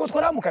twanda ngo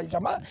twaramukanyije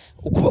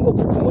ukuboko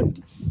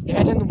kukundi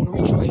yaje n'umuntu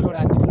wicubahiro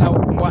randi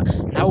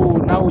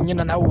nawe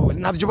nyina nawe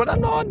navyubona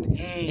none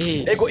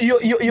ego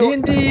iyo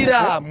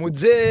indira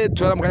muze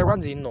turaramukanya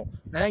kwanza ino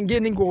nangiye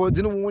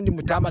n'Ingozi n'ubundi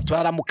mutama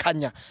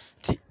turaramukanya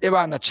ti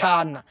ebana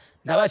cana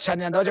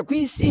ndabacanira ndabaca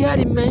kwisi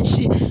hari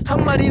menshi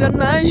hamarira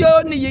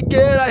nayo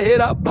niyigera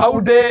hera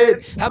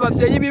BAODENI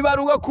abavyeyi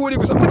bibaruka kuri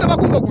gusa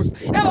mutabakumva gusa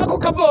ko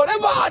kabore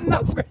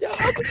bana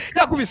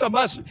yakubisa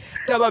amashi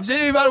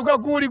abavyeyi bibaruka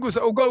kuri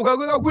gusa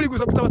ugaruka kuri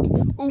gusa mutabati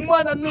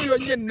umwana nuyo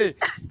nyene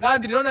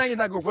nandi rero nanjye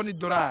ndagukora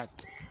idolari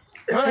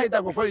none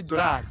ndagukora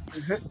idolari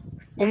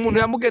umuntu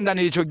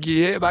yamugendanira ico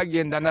gihe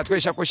bagendana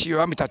twesha ko shiyo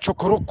bamita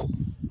chokoroko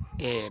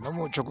no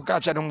mu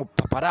chokukaca no mu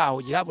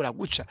paparaho yirabura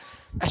guca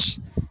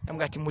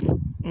yambwa ati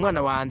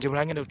umwana wanje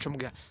murangene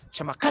ucumubwira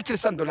chama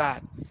 $400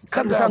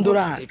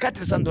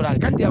 $400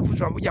 kandi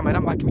yavujwa mu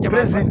byamara make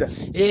President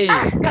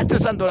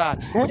 $400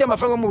 burya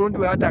amafaranga mu Burundi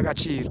bayata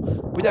agaciro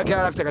burya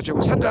kera afite agaciro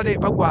 $100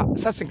 bagwa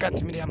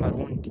 150 million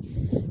y'amarundi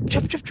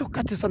cyo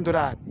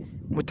 $400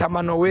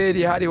 Mutama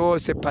Noel hari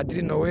hose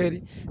Padri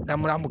Noel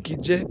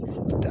namuramukije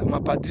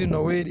Padri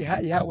Noel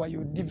how are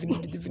you divini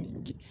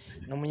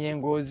no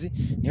munyengozi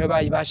niwe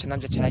bayibasha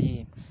nanje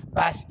carayimba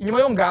basi inyuma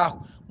yo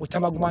ngaho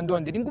Mutama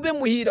gumandondera ingube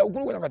muhira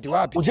uguruko nakati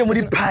wapi uje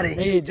muri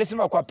pare je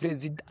sima kwa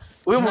president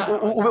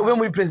ube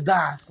muri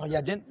presidence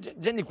oya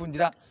je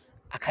nikundira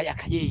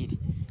akayeri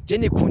je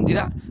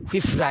nikundira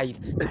kwifurayira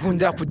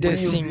nikundira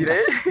kudesinga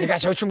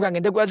nigasha ucumwange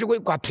ndegwaje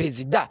kwa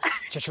president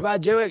cyo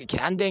bajewe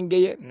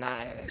kirandengeye na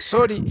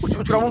sorry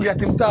turamubwira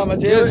ati Mutama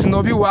jewe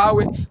sinobi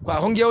wawe kwa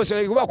hongiye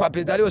hose kuba kwa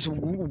president yose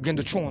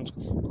ugenda ucunzwe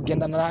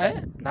ugenda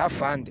na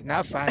fande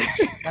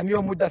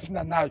namiyo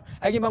mudasina nayo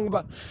agimba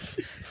nguba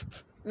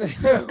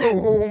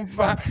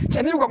umva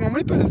cyaniruka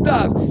muri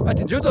presidence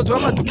ati je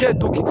tuzoma duke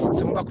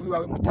simumba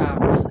kubiwawe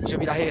Mutama ivyo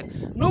birahera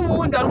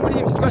n'ubundi ari muri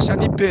ivyo twa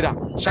Shanibera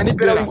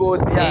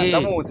ngozi ya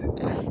ndamuzi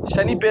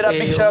Shanibera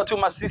big shout to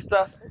my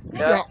sister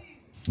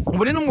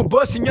muri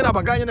n'umuboss nyene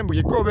abaganye ne mu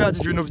gikobe yaje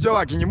ibintu vyo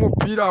bakinye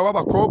umupira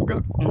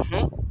w'abakobwa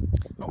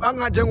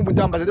angaje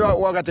ng'umudambaze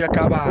wagateka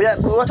kabana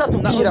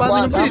watubwira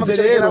kwa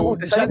rero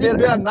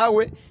Shanibera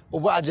nawe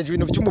ubu ajeje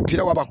ibintu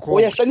vy'umupira w'abakobwa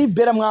oya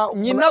Shanibera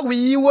nyina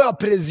wiwe wa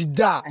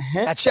president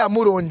aciye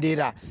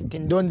amurondera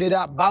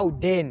ndondera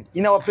BAODENI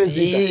nyina wa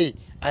president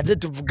aze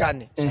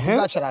tuvugane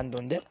cyaca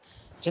arandondera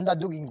cenda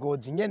duga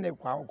ingozi nyene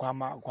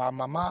kwa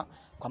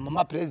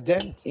mama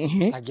president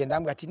agenda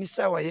ambwa ati ni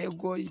sawa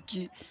yego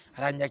iki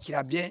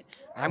aranyakira bien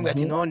arambwa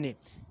ati none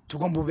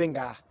tugomba ube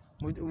ngaha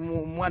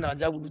umwana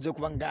wanje aguze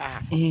kuba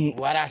ngaha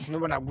warasi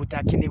nubona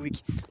gutakene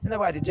wiki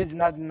ndabaga ati je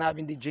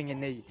nabindi je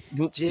nkeneye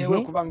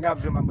jewe kuba ngaha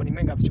vraiment mbona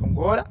imenga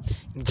vyongora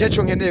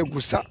njeco nkeneye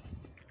gusa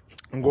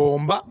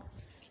ngomba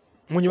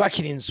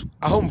munyubakira inzu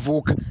aho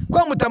mvuka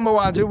kwa Mutama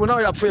wanje ubu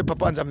nawe yapfuye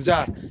papa wanje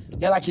amvyara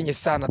yarakinye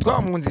sana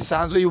twamunzi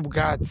isanzwe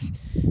y'ubwatsi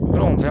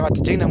urumva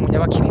yabati je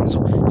namunyabakira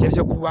inzu je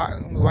vyo kuba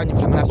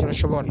wanyivura navyo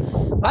nshobora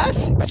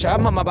basi bacha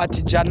mama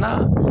bati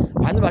jana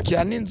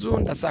hanyubakira n'inzu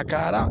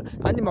ndasakara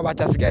handi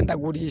mabati asigaye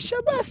ndagurisha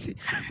basi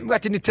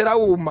ngati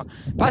niterawuma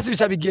basi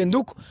bica bigenda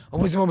uko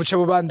ubuzima buca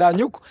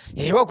bubandanya uko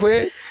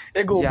kwe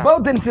ego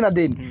BAODENI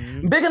sinadeni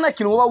mbega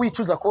nakintu woba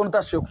wicuza ko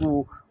ndashoye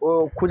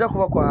kuja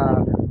kuba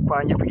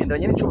kwa nyakwigendera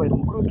n'icubahiro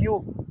umukuru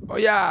w'igihugu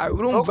oya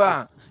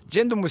urumva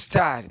je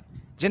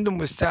ndi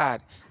umustar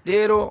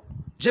rero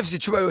je fisi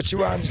icubahiro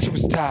ciwanje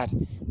c'ubustar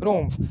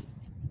urumva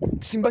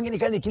simba ngene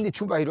kandi ikindi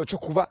cubahiro cyo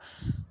kuba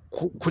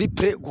kuri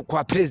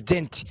kwa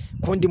president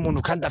kundi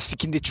muntu kandi afise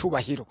ikindi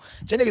cubahiro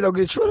je negeza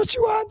kugira icubahiro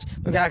ciwanje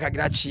mbega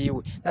akagira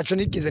ciwe naco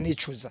nigize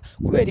nicuza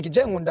kubera iki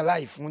je nkunda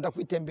life nkunda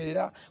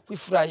kwitemberera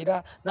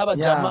kwifurahira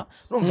n'abajama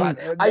urumva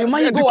ayo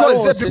mahigo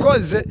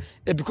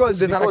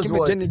because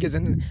narakimwe je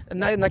nigeze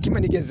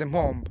nakimwe nigeze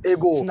mpomba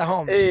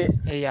sinahomba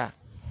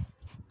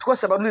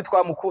twese abantu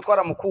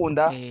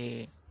twaramukunda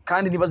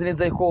kandi nibaze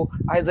neza ko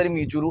aheza ari mu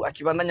ijuru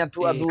akibandanya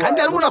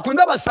kandi hari umuntu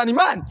akunda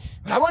abasanimani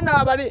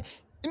urabona bari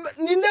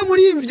ninde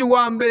muri ivyo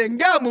wa mbere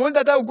ngamundi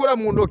atagukora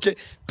mu ntoke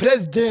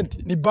president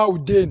ni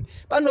BAODENI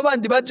bano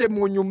bandi baje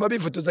mu nyuma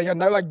bifotozanya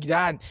nawe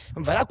bagirane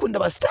mva rakunda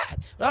ba star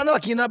urabona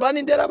bakina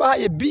bani ndera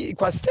bahaye B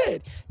kwa star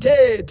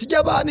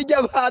tijya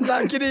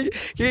bana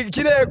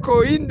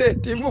kireko inde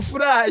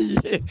timufurahi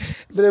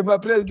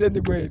vraiment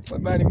president kwe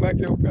mani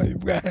mwakire ubwayo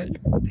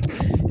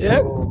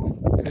yego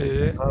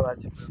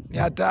ni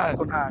hatari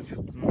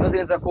nibaze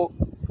neza ko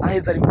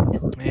aheza ari mu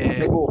ijuru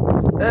ego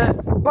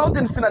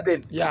BAODENI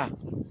sinadeni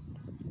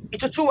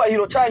ico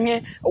cubahiro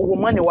canke uwo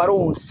mwanya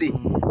waronse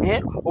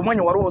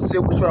umwanya waronse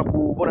yo gushobora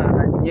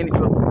kubonana nyene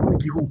cyo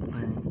igihugu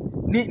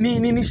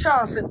ni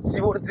chance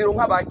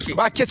zironka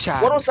bake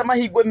cyane waronse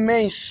amahirwe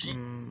menshi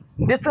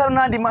ndetse hari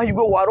nandi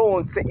mahirwe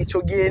waronse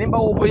ico gihe nimba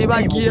wo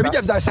bagiye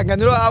bijya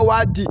vyasanganiro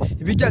award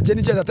bijya je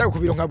nije ndataka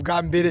kubironka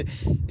bwa mbere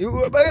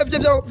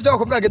byo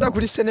kuvuga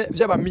kuri sene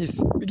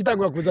vy'abamisi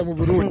bigitangura kuza mu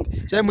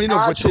Burundi cyane muri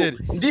Novotel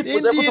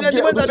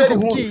ndimo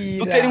ndabikubwira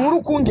dutera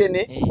inkuru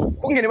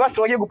kungene basi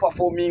bagiye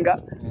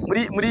guperforminga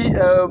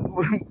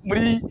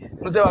muri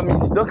muze ba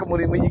Miss donc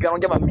muri mu higanwa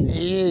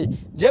ry'abamisi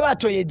je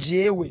batoye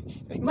jewe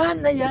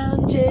Imana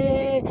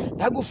yanje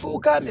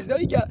ndagufuka rero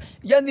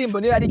ya ndimbo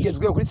niyo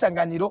yarigezweho kuri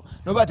Sanganiro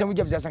no bate mu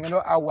vya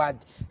Sanganiro award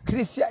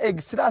Christian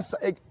Extras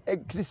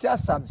Christian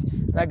Savye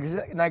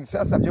na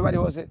Christian Savye bari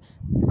hose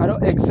aro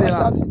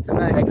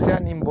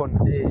excellent nimbona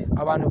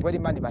abantu bari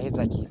Imana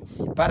bahezakira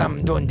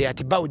baramdonde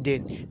ati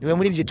BAODENI niwe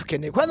muri ivyo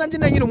tukeneye kwa nanje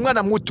nanyira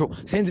umwana muto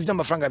senzi ivyo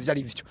amafaranga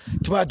vyari ivyo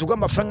tubaduga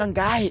amafaranga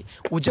ngahe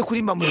uje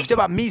kurimba mu vyo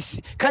ba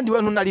Miss kandi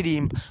we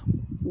ntunaririmba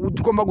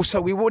ugomba gusa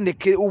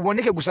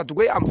uboneke gusa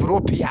tugwe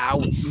envelope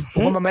yawe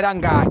ugomba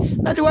maranga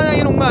nanje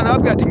wananyira umwana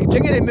ababwira ati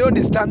ngengere miliyoni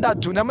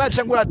 6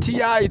 namacha ngura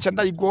TI ca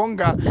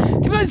ndayigonga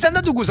timwe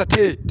 6 gusa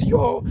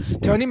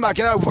yo ni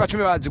makina uvuga 10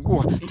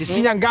 baziguha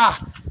tisinya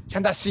ngaha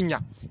cyanda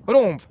sinya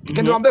urumva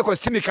igende wambaye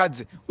costume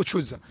ikaze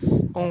ucuza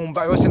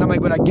umva yose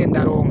n'amahigura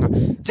agenda ronka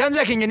janje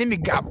kinye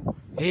n'imigabo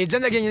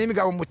janje kinye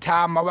n'imigabo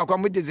mutama bakwa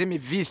mudeze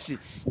imivisi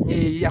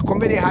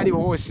yakomere hari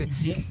hose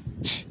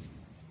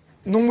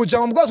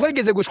numujama mbwa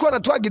twageze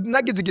gushwana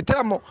nagize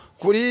igitaramo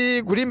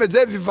kuri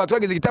meze viva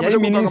twageze igitaramo cyo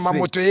gukanga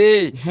amamoto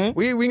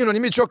w'inkino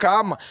n'imico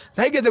kama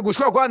nageze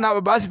gushwana kwa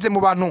naba basize mu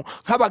bantu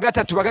nk'aba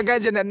gatatu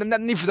bakaganje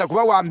nifuza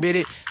kuba wa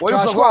mbere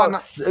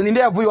twashwana ninde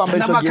yavuye wa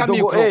mbere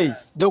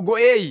dogo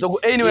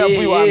A niwe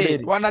yavuye wa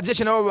mbere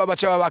wanajeshi nabo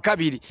bacha ba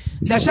kabiri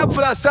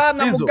ndashapfura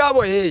sana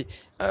mugabo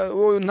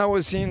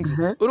nawo sinzi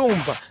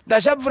urumva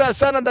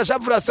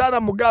ndashapfura sana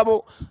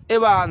mugabo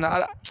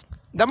ebana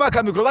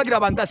ndamaka mikro bagira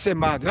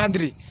bandasema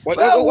Landry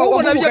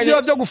ubona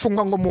byo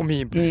gufungwa ngo mu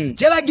mpimba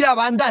je bagira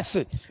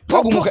bandase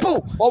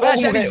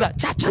bashariza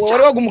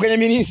wari wagumukanya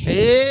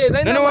ministre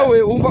none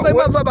wewe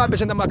umva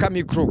bambesha ndamaka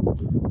mikro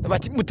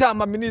bati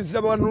mutama ministre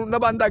abantu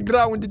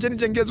n'abandaground je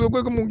nije ngezwe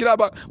kwego mungira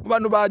mu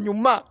bantu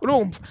banyuma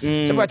urumva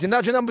cyafati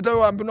naco nambuta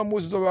wambe no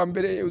muzi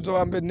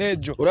uzobambere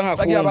nejo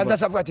bagira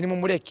bandase avuga ati ni mu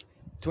mureke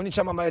tuni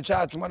chamamare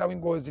cyacu mwana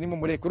w'ingozi ni mu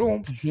mureke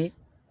urumva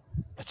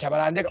bacha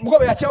barandeka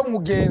mugo yacha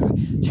umugenzi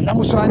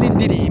ndamusora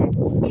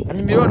n'indirimbo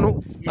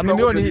miliyoni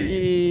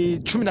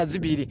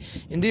 12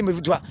 indirimbo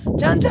ivutwa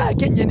janja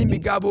kenye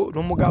n'imigabo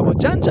rumugabo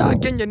janja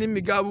kenye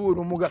n'imigabo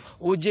rumugabo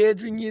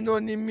ujeje inkino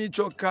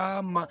n'imico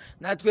kama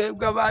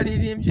natwebwe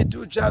abaririmbye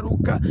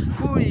tucaruka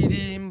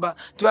kuririmba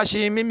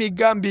tubashima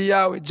imigambi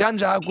yawe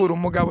janja hakura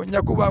umugabo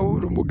nyakubaho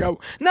urumugabo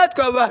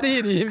natwe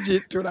abaririmbye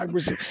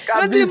turagusha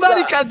kandi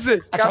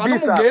marikaze akaba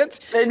n'umugenzi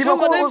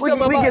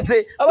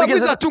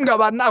abagwiza tunga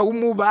bana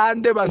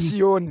umubande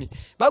basiyoni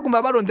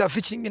baguma barondera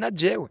featuring na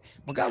jewe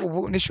mugabo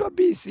ubu ni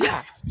showbiz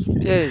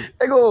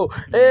ego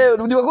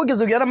ndiba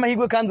kugeza ugira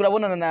amahigwe kandi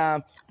urabonana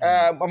na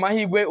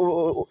amahigwe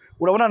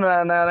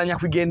urabonana na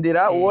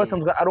nyakwigendera wose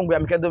arongo ya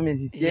Mikado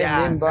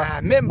musicien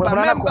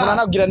memba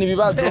nabwirana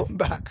ibibazo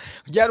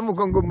byari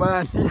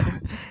umukongomani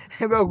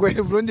ego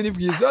kwera Burundi ni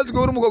bwiza wazi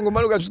ko uri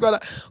umukongomani ugacutwara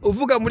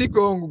uvuga muri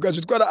Kongo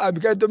ugacutwara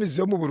Mikado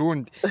musicien mu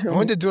Burundi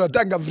ubundi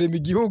turatanga vrema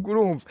igihugu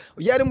urumva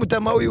yari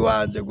mutama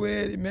wiwanje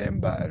gweri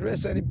memba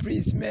rest in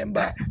peace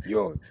memba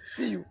yo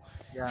see you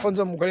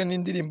fonzo mugore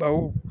n'indirimba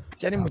ahubwo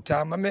cyane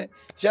mutama me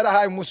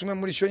vyarahaye umunsi umwe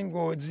muri show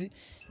ingozi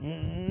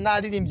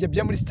naririmbye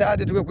bya muri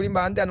stade tuge kuri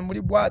mbande hano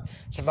muri boîte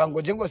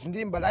cyavango je ngo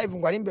sindirimba live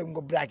ngo arimbe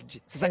ngo black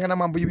G sasanga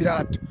namambu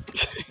y'ibirato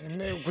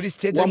kuri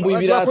stage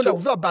bakunda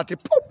kuvuga battery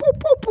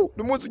pu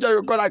n'umunsi ujya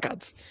gukora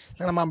akazi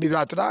namambu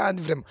y'ibirato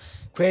randi vraiment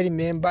kweri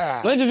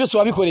memba none byose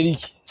wabikorera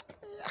iki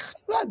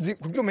urazi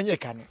kugira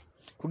umenyekane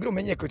kugira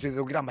umenyeko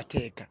tuze kugira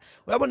amateka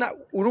urabona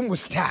uri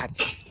umustar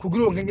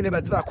kugira ngengene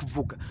bazi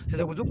barakuvuga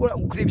tuze kuzukura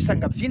ukuri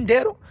bisanga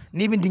vy'indero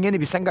nibindi ngene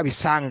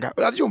bisanga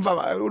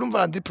uravyumva urumva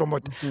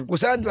LANDRYPROMOTER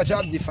gusandi bacha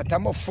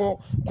bavyifatamo fo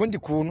kundi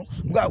kuntu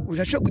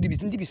ujashobora kugira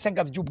ibindi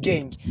bisanga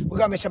vy'ubwenge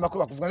ugamesha makuru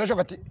bakuvuga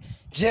ndashobora ati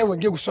jewe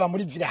ngiye gusoma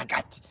muri vile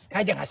hagati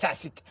hajya nka saa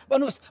 6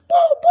 bano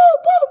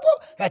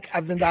ati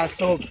avenda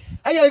soga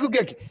hajya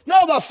bigugeke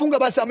nabo bafunga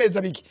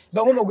basameza biki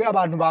bagomba guya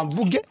abantu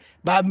bamvuge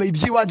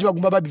ibyiwanje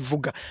bagomba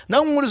babivuga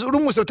naho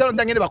uri utara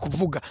ndangene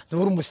bakuvuga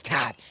no uri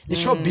umustar ni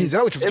showbiz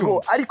nawe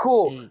cyuvyumva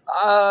ariko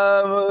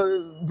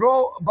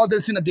bro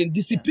BAODENI sina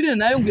discipline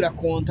nayo ngira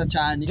konta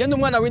cyane je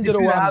ndumwana w'indero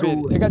wa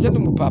mbere reka je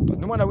ndumupapa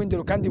ndumwana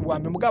w'indero kandi wa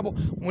mbere mugabo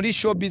muri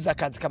showbiz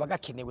akazi kaba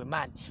gakenewe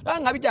mani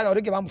nkabijyana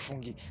urege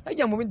bamufungiye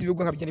ajya mu bindi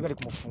bigo nkabijyana bari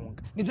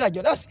kumufunga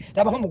nizajya rasi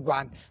raba nko mu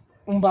Rwanda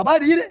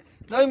umbabarire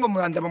nawe ngo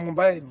muranda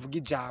bamumva ivuga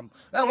ijambo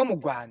nko mu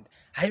Rwanda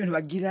hari ibintu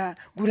bagira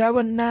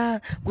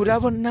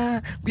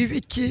gurabona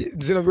gwibiki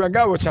ziravuga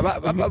ngabo cha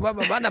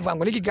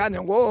banavango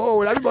n'ikiganiro ngo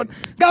urabibona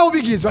ngaho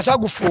bigize bashaka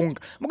gufunga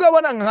mugabo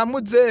bona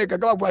nkamuzeka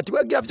gabagwa ati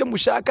wagira byo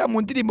mushaka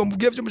mu ndirimbo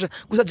mubwiye byo mushaka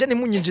gusa je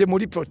nimunyinjire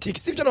muri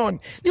politique sivyo none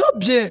niho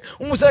bien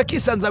umusara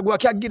kisanza gwa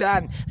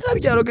kyagirane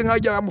nabyaroge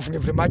nkajya bamufunge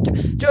vraiment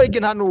cyo rige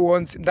nta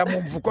nuwonze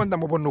ndamumva uko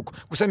ndamubona uko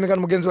gusa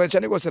migana mugenzi wawe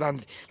cyane gose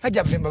Landry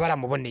nkajya vraiment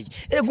baramuboneye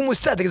ego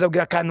umusitade tegeza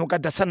kugira kantu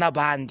kadasa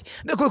nk'abandi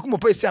mbeko ko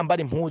umupolisi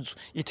yambara impuzu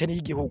iteni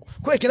y'igihugu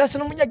kweke nase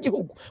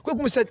n'umunyagihugu kweke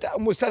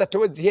umusara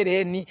tozi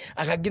hereni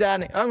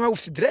akagirane nka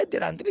ufite dread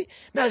landry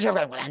naje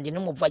avuga ngo randi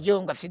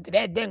n'umuvayo ngo afite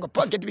dread ngo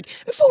pocket big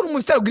furu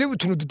umusara ugire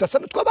utuntu tudasa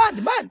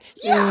tw'abandi man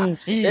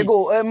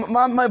ego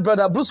my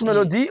brother Bruce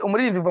Melody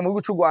umuririmbyi uva mu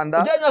gihugu cy'u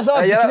Rwanda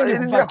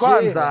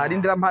kwanza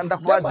rindira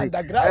ndakubaze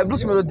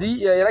Bruce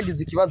Melody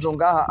yaragize ikibazo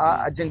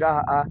ngaha aje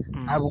ngaha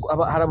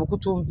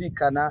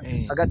harabukutumvikana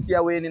hagati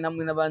yawe ni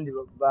namwe n'abandi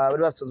bari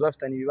basoze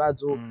bafitanye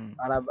ibibazo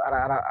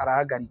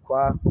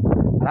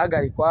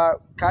arahagarikwa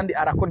kandi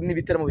arakora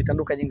n'ibiteramo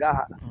bitandukanye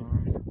ngaha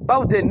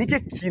Baudeni nike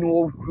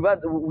kintu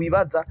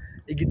wibaza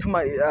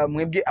igituma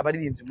mwebwe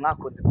abaririmbyi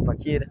mwakoze kuva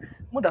kera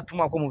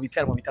mudatuma ko mu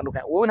biteramo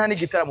bitandukanye wowe nta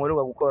n'igiteramo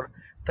rero gukora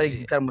tari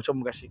igiteramo cyo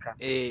mugashika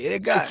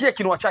erega kiye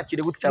kintu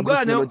wacakire gute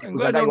cyangwa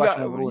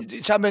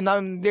cyambe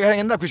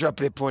ndagenda kwishura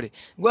prepore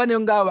ngwane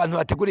ngabo abantu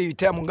bategura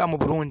ibiteramo nga mu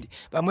Burundi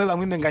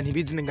bamwe menga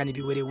ntibizi menga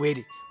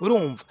nibiwerewere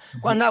urumva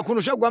kwa nta kuntu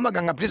ushaka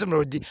guhamaga nka Prince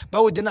Melody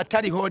Baudeni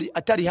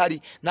atari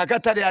hari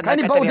nakatari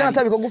kandi Baudeni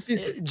atabiko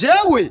gufise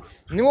jewe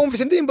ni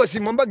wumvise ndimbo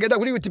simomba genda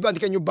kuri YouTube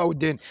bandike New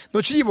Baudeni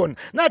no cibona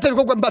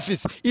natabiko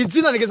mbafise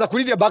izina nigeza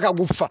kuri baka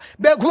gufa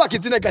be kubaka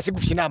izina gasi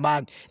gufye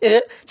namani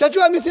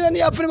cyacu amisina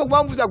ni afure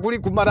bamvuza kuri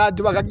ku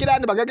maradi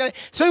bakagirane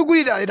so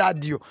yugurira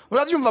radio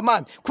uravyumva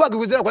man kubaka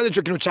kuzera kwanze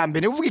ico kintu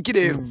cambe uvuga iki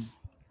rero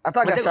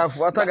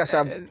atagashavu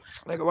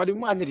wari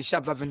mwanira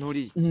ishavu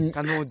aventuri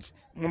kanuzi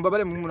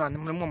mumbabare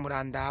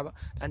murandaba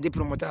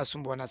LANDRYPROMOTER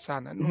asumbona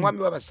sana numwami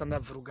w'abasana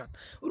vurugana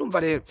urumva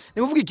rero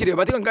nivuga iki rero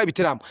bateka ngaho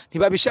ibiteramo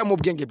ntibabisha mu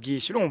bwenge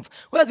bwishi urumva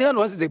urazi hano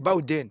wasize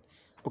Baudeni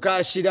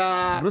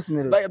ukashira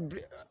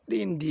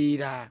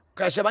rindira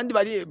kasha abandi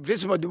bari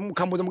Prince Melody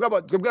mukambuza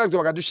mugabo twebwe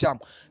bakadushamo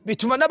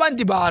bituma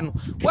nabandi bantu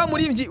wa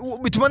murivyi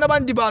bituma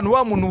nabandi bantu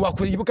wa muntu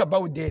wakuribuka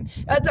Baudeni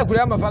aza kuri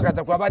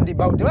amavagaza kwa abandi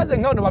Baudeni baze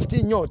nk'abantu bafite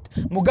inyota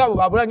mugabo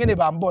babura ngene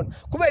bambona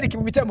kubera iki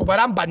mu bitamo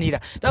barambanira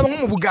nabo nko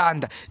mu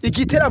Buganda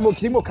igiteramo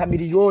kirimo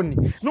kamiliyoni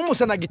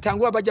n'umusana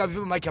gitangwa bajya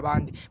viva make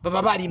abandi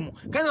baba barimo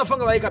kandi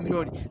bafanga bayi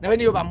kamiliyoni nawe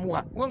niyo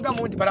bamuha ngo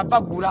ngamundi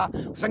barabagura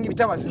usanga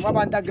ibitamo mu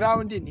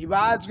underground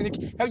nibazwi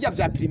niki nabyo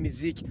vya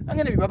primiziki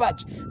angene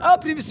bibabaje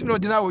Prince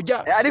Melody nawe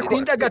ujya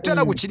inda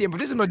gatora guciriye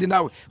Prince Melody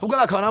nawe ubwo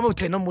bakabana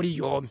muteye no muri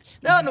yombi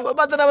nano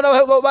bazana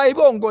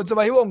bahibongoza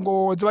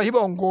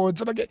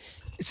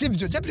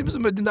sivyo je Prince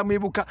Melody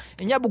ndamwibuka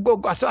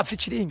inyabugogo asaba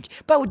featuring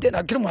Baudeni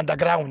akiri mu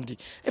underground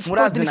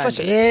murazi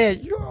fasha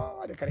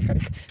reka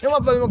niyo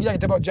mpamvu bimo kujya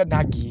gitaba ujya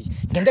nagiye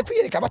ngende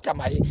kwiyereka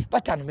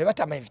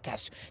batama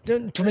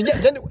invitation tumenye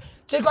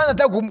je kwanza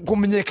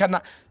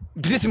atakumenyekana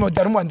Prince Melody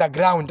ari mu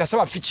underground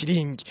asaba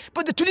featuring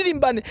bode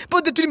turirimbane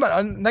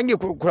nangiye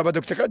kuraba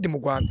Dr. Claude mu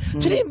Rwanda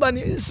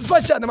turirimbane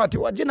fasha namati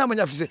waje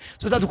namanyafise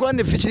so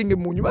tatukorane featuring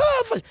mu nyuma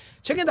fasha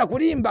cengenda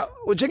kurimba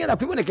cengenda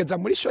kwibonekeza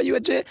muri show yiwe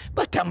je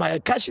batama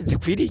kashi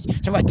zikwiriye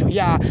cyangwa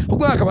ya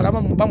ubwo akabara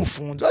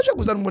bamufunze aje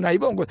kuzana umuntu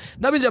ayibongo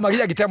nabije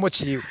amagira gitamo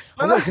ciwe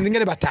ubwo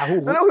sindingene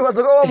batahuhu none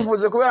kwibaza ko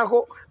bamuvuze kubera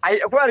ko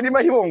ari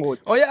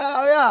mahibongoze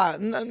oya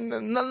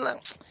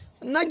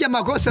najya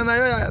makosa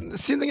nayo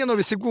sindi ngeno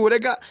bisigure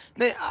ga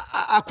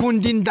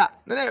akundinda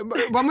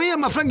bamuye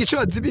amafaranga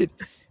icyo zibiri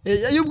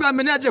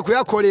y'ubwamene yaje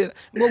kuyakorera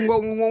ngo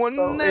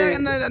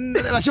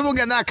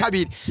bashoboga na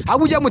kabiri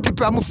abujya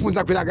mutipe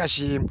amufunza kwira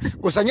gashima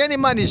gusa nyene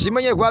Imana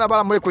ishimenye ko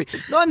arabara muri kwe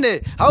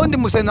none aho ndi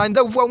musana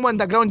nda kuvuga mu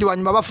underground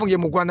wanyuma bafungiye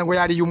mu Rwanda ngo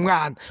yari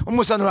umwana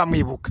umusana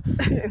uramwibuka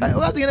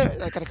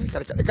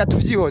reka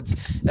tuvyihoze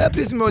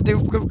Prince Melody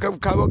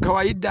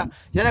kawaida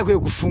yarakwiye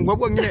gufungwa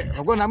bwo nyine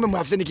ubwo namwe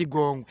mwafise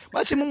n'ikigongo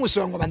baci mu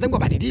musoro ngo banze ngo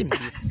baririmbe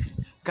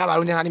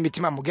kabarundi nta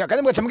n'imitima mugiha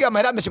kandi mwacha mugiha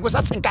amahera menshi ngo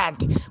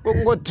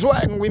 50 ngo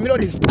 3 ngo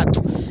miliyoni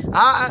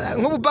 3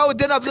 nk'ubu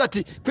Baudeni avuze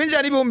ati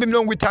kwinjira n'ibihumbi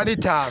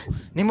 55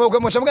 nimogwe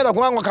mwacha mugiha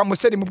kunywa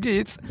kamuseri mu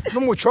bwitsi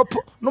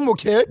n'umucopo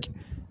n'umukeke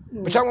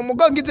mucanga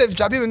mugongize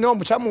vicabi no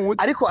mucamuzi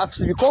ariko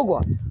afise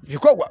ibikorwa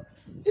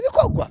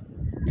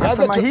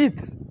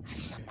amahit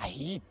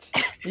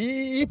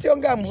yo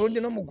nga mu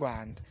Burundi no mu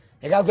Rwanda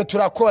egazwe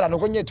turakora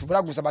nuko nye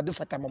tubura gusa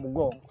badufata mu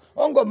mugongo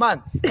ongo man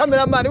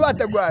cameraman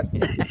watagwana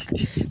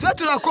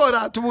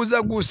turakora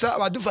tubuza gusa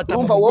badufata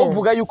mu mugongo umva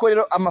wovuga yuko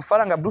rero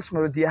amafaranga Bruce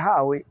Melody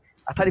yahawe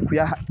atari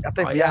kuyaha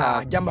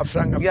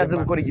amafaranga byaze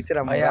gukora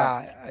igiteramo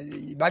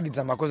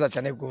bagize amakosa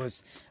cyane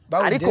gose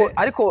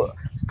ariko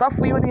staff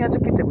yiwe niyaje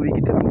kwitegura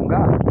igiteramo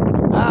ngaha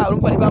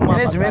urumva ni bamuha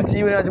management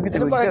yiwe yaje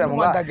kwitegura igiteramo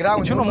ngaha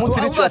cyo no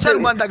munsi nico cyari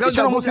mu underground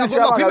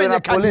agomba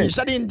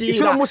kwimenyekanisha rindira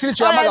cyo no munsi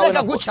nico yamagawe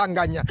na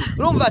gucanganya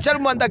urumva cyari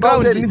mu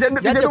underground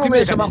yaje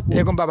kwimenyekanisha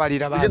yego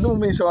mbabarira bazi nje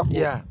ndumumenyesha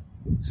bakuru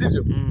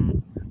sivyo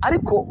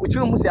ariko cyo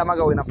no munsi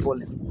yamagawe na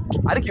Pole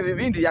ariko ibi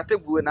bindi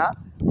yateguwe na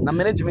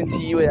management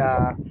yiwe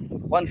ya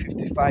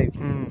 155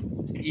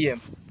 EM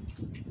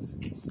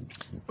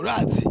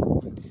urazi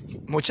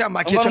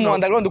muchama kicho no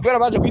underground kubera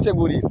baje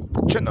kwitegurira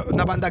cyo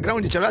na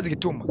underground cyo urazi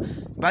gituma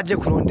baje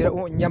kurondera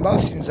nyamba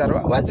bafite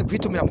inzara baze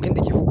kwitumira mu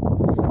kindi gihugu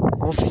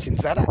ofisi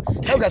inzara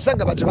kandi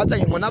ugasanga baje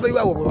bazanye ngo nabo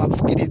iwabo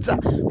bavugiriza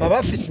baba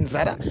bafise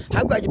inzara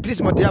ahubwo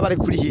Prince Mode yaba ari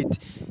kuri hit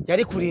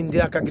yari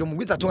kurindira akagira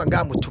umugwiza atunga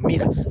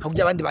ngamutumira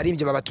ahubwo abandi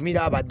barimbye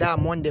babatumira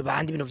abadamonde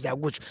bandi ibintu vya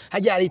guco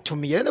hajya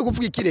aritumiye rero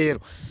kuvuga iki rero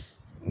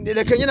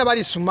reka nyene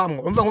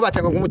barisumamwo umva nko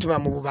batanga nk'umutima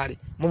mu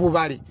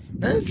bubari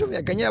nje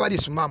yakanye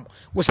barisumamwo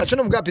gusa cyo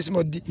no mbwa Prince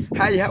Mode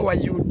hi how are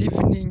you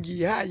evening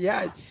hi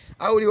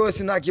aho uri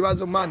hose nta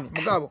kibazo mani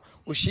mugabo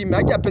ushime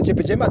hajya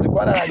peje maze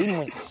kwarara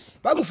rimwe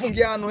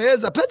bagufungiye ahantu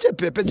heza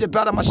peje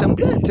para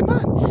mashambrete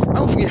mani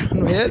bagufungiye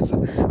ahantu heza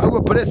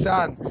ahubwo polisi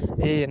hano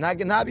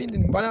nta bindi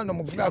mbana no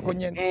muvuga ko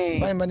nyene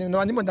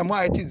ndimo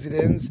ndamuhaye iti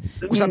zirenze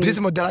gusa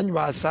Prince Mode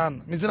aranyubaha sana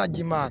nizina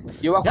ry'Imana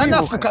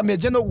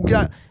yanafukameje no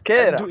kugira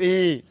kera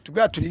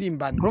tugira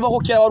turirimbana urumva ko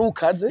kera wari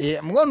ukaze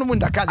mugabo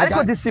n'ubundi akaze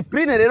ariko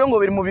discipline rero ngo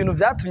biri mu bintu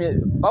byatumye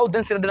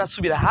BAODENI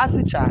nasubira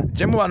hasi cyane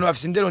je mu bantu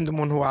bafite indero ndi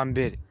umuntu wa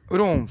mbere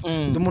urumva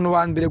ndi umuntu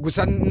wa mbere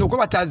gusa nuko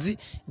batazi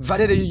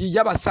valere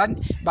y'abasani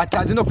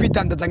batazi no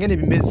kwidandaza ngene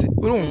bimeze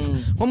urumva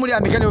nko muri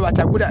Amerika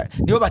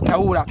nibo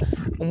batahura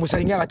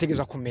umusari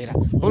nk'abategezwa kumera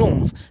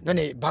urumva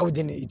none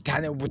BAODENI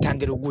itane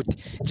ubutandero gute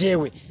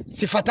jewe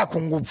sifata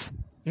ku nguvu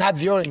na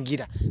viole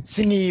ngira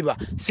siniba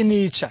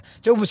sinica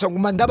cyo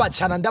gusanga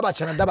ndabacana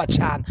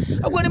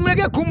ahubwo ni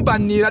mureke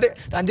kumbanira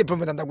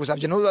LANDRYPROMOTER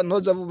ndagusavye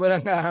noza vubera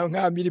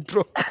nka miri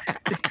pro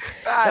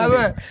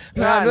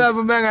naba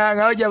vumenga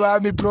ngaje ba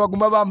miri pro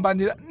baguma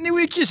bambanira ni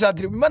wikisha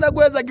diri mana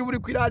gweza giburi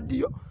ku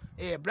radio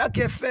Black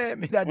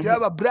FM radio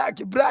aba black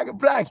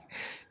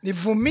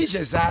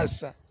nivumishe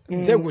sasa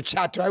nde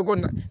guchatura yuko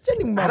je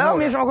ni mumama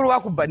aramisha makuru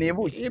bakubaniye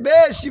buki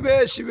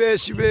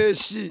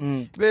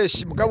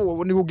beshi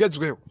mugabo ni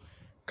ugezweho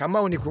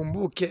kama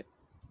unikumbuke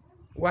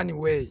one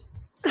way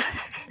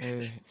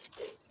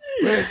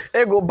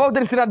ego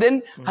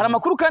BAODENI hari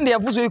amakuru kandi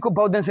yavuze yuko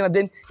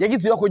BAODENI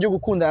yagize ibako ryo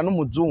gukundana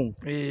n'umuzungu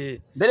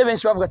mbere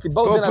benshi bavuga ati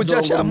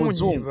BAODENI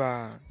n'umuzungu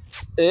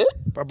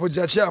Papo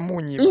jacha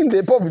munyiba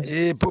inde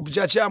Papo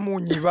jacha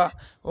munyiba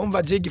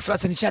umva je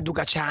igifrasa ni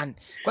cyaduka cyane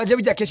kwaje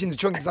bijya keshi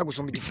nzicongiza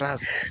gusumba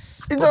igifrasa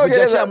Papo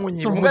jacha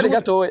munyiba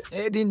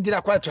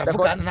rindira kwa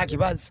turavugana nta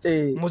kibazo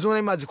umuzungu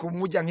n'imazi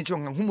kumujya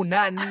nk'iconga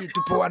nk'umunani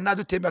tupowana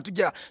dutemba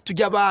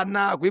tujya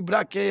abana kuri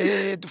Black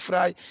to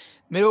fry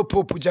mero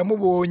Papo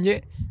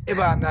jamubonye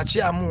ebana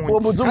aciya munyi uwo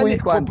muzungu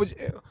yitwa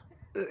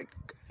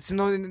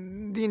sino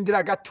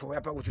ndindira gato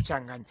yapa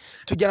gucucanganya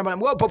tujyana bana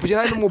mugabo Papo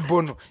jana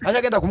n'umubono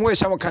ashagenda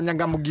kumwesha mu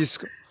kanyanga mu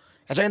giswe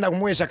ashagenda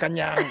kumwesha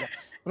kanyanga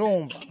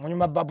urumva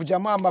munyuma Papo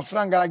jama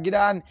amafaranga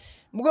aragirane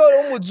mugabo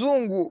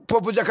umuzungu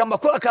Papo jakamba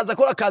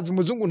kora kazi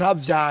umuzungu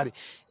ntavyare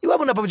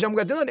iwabona Papo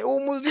jamuga none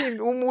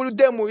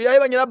umudemu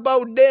yayibanye na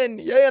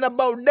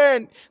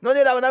BAODENI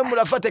none raba nawe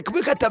murafate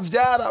kubika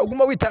tavyara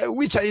uguma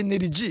wica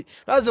energy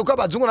raze ko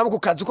abazungu nabo ku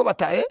kazi ko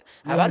bataye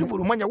abari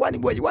buri umwanya wani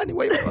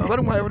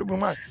abari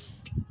umwanya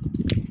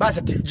basa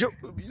ati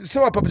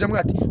so Papo jamuga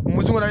ati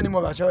umuzungu nawe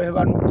nimo basha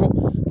banuko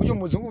uyu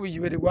muzungu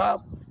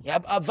biyiberwa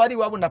avari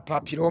wabona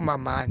papiroma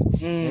mani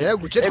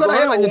yego cyo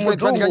twarahebanye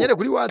twandikanye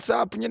kuri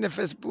WhatsApp nyene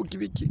Facebook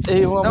ibiki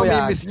nawe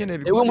imisi nyene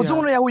biko uwo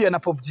muzungu no yahuye na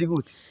Papo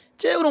gute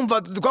je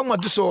urumva twamwa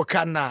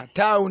dusohokana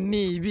town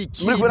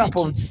ibiki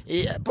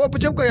Papo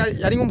cyobwo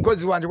yari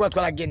nk'umukozi wanje kwa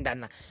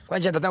twaragendana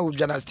kwanje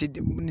ndatangujana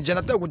studio nije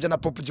ndatangujana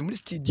Papo muri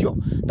studio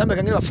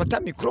ndameka ngire bafata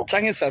micro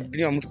canke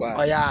Sabri bamutwara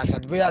oya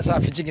Sabri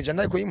yasafije je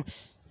ndiko imwe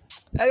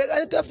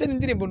ari tafite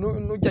indirimbo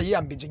nujya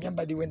yiyambije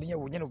nyambari wende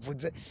nyabunye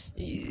nuvuze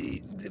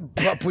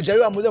Papo jari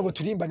wamuze ngo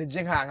turimbane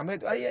je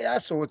nkanga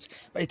yasohotse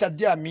bayita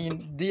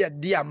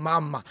dia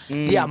mama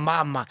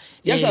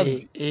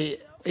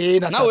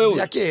na Sabri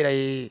yakera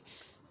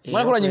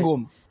mwakoranye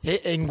ingoma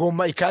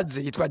ingoma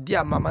ikaze yitwa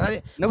dia mama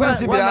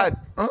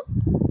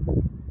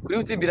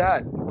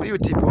kuri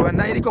YouTube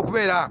wana iriko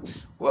kubera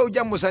wowe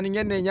ujya musana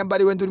nyene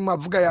nyambari wende uri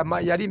mavuga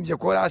yarimbye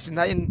chorus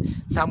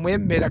nta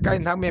mwemera kandi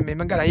nta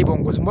mwememe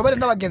ngarayibongoza umubare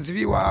n'abagenzi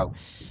biwawe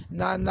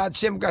na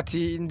chembwa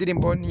ati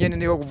indirimbo nyene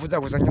niyo kuvuza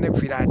gusa nyene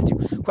ku radio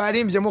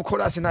kwarimbye mu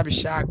chorus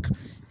nabishaka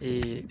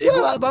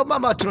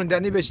mama turondera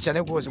nibeshi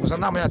cyane gose gusa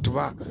nama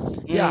yatuba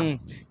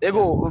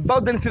ego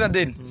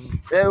BAODENI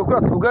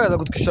ukora twugaza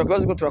gutwishaka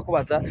kwazi ko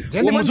turakubaza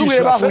umuzungu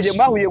rero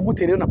bahuye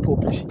gute rero na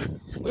Papo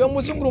uyo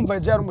muzungu urumva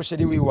je ari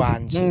umusheri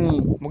wiwanje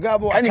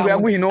mugabo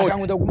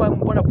akankunda guma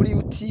mbona kuri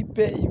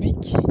YouTube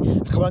ibiki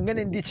akaba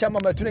ngene ndicama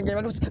amaturenge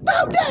abantu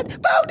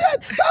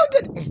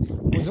BAODENI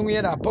muzungu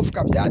yera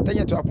pofuka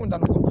byatanye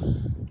turakundana uko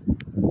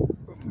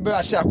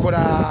basha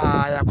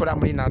yakora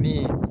muri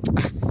nani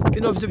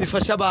bino vyo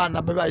bifasha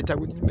abana bayita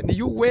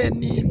ni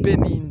UN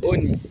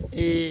beninde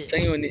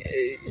cyangwa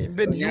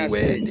beni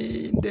UN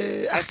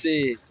de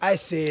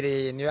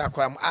asere niyo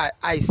yakoramo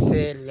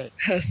aisele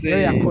niyo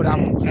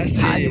yakoramo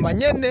hanyuma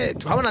nyene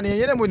tuhabona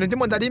nyene mu bintu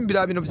ndimo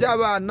ndarimbira ibintu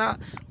by'abana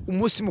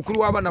umunsi mukuru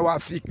w'abana wa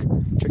Afrika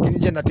cyo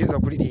kinije nateza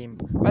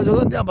kuririmba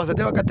bazo ndi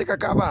ambassadeur bagateka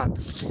kabana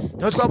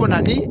niho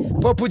twabona ni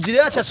Papo jire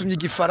yacasumye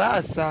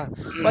igifaransa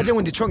baje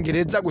ngo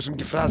ndicongereza gusumya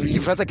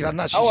igifaransa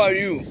kiranashije. How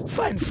are you?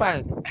 Fine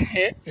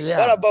Yeah.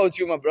 What about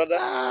you, my brother?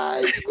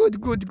 It's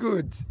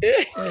good.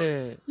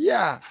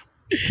 Yeah.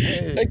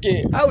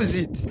 Okay. How is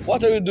it?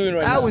 What are you doing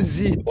right now? How is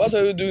it? What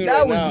are you doing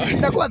right now?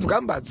 Ndakubaza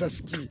ukambaza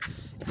ski.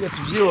 Iyo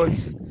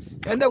tuvyonze.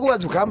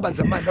 Ndakubaza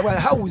ukambaza man.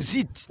 How is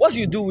it? What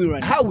you doing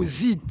right now? How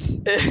is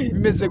it?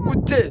 Bimeze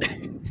gute?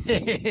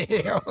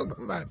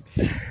 Man.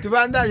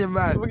 Tubandanye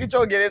man.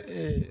 Tubikicongereza.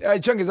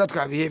 Icongereza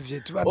twabihevye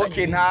tubandanye.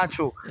 Okay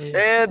ntaco.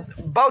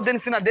 Baudeni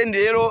sinadeni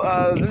rero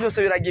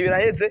byose biragiye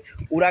biraheze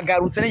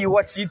uragarutse ne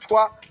yuwa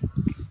citwa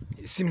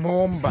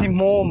Simomba.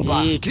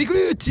 Kiri kuri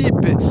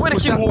YouTube.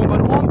 Gusa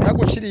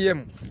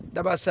ndaguciriyemo.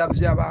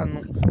 Ndabasavye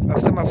abantu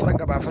bafite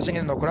amafaranga bafashe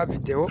ngene nakora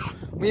video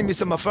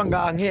mwimise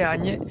amafaranga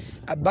ankeyanye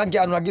banki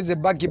yanu agize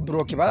banki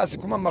broke barasi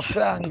kuma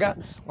amafaranga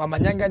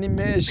wamanyanga ni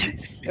meshi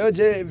rero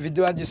je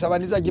video yanje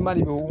sabaniza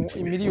gimari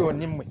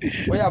miliyoni imwe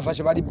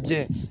oyafashe bari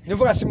bye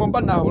nivuga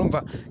Simomba naho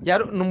urumva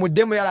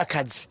numudemo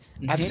yarakaze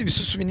afite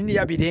ibisusu binini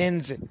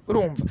yabirenze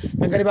urumva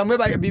mengari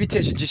bamwe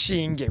bibitesha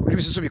igishinge uri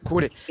bisusu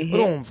bikure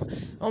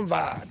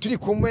urumva turi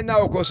kumwe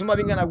nawo kosuma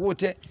bingana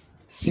gute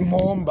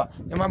Simomba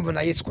impamvu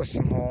nayisiko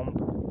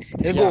Simomba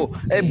ego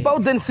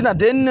Baudeni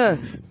sinadeni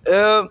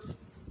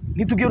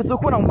ntitugirutse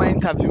kubona mu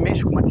interview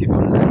menshi ku TV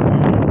online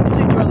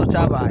iki kibazo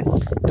cyabaye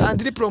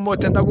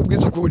LANDRYPROMOTER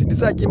ndakubwiza ukuri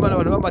nizagimana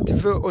abantu ba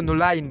TV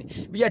online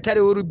biyatari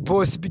uri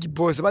boss big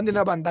boss bandi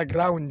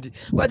n'abandaground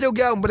baje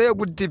kugira mbere yo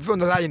kuri TV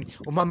online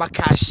umama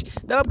cash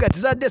ndababwira ati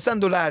za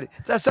 $200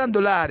 za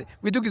 $100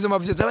 widugize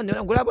amavuyo zabandi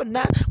ngo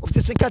urabona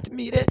ufite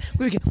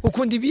 50,000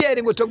 ukundi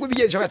biyere ngo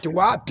twagubiyeje ati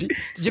wapi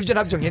ivyo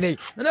navyo nkeneye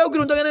nawe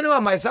ugira ndagana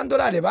n'ama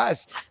 $100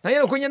 basi naye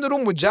no kunyenda uri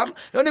umujama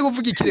rero ni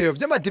kuvuga ikirero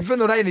vy'ama TV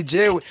online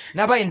jewe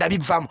nabaye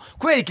ndabivamo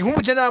kubera iki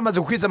nk'umuje namaze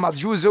kukwiza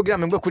amaviews yo kugira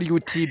ngo kuri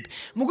YouTube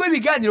mugo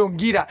ibiganiro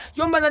ngira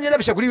yomba nanye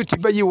ndabisha kuri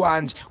YouTube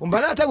yiwanje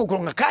umva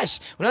natagukuronka cash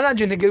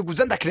unananje ndege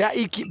kuzanda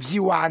create iki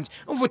vyiwanje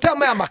umva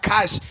utama ya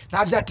makash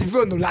nta vya TV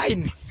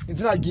online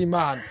izina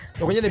ry'Imana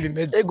nuko nyene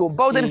bimeze ego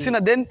Baudeni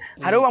sinadeni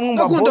hariho bamwe mu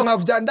bakundo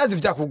nkavya ndazi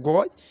vya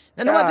kugoye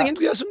nanabaze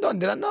nk'indwi yose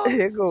ndondera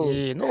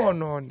no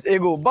no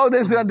ego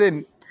Baudeni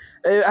sinadeni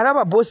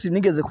araba boss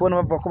nigeze kubona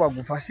bavuga ko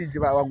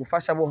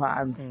bagufasha bo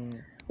hanze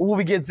ubu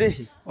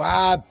bigezehe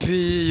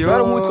wapi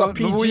yo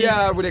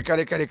nubuya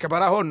bureka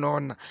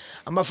barahonona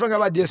amafaranga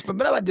aba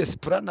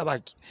diaspora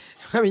nabaki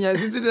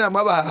abinyazinzi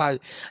namwabahaye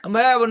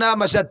amarabo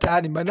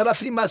n'amashatani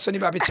n'abafrimason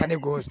babicane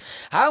gose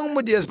ha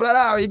mu diaspora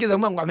raho yigeze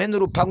ngo amene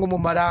urupango mu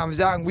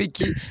maramvya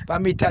ngwiki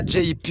bamita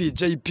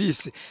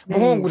JPC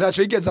muhungu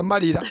naco yigeze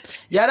amarira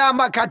yari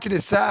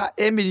amakatiresa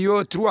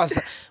Emilio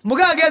Truasa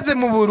mugageze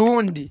mu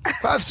Burundi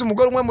bafite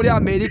umugore umwe muri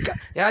Amerika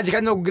yaje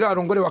kandi no kugira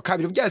arongore wa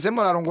kabiri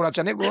byazemo arongora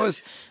cyane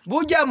gose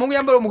burya mungu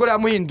yambara umugore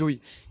yamuhinduye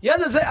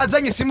yazaze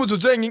azanye simu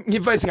zuzoye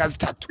nk'ivice nka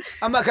 3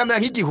 amakamera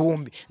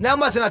nk'igihumbi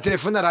n'amaso na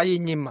telefone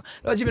arayinyima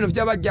roje ibintu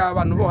by'abajya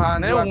abantu bo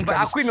hanze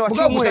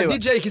gusa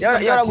DJ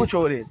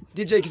yaragucorera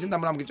DJ Kisinda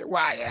muramwije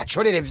waye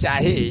yacorere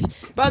vyaheye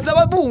baza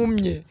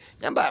babumye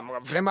nyamba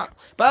vraiment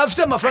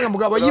bafite amafaranga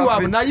mugabo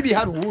yiwabo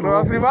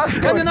nayibiharuro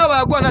kandi nabo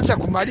bagwana aca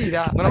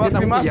kumarira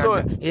agenda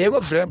muyaga yego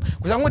vraiment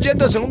gusa nkuje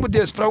ndose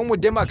nk'umudespra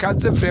w'umudema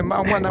katse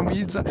vraiment umwana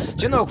mwiza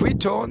je no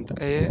kwitonda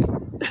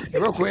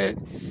yego kwe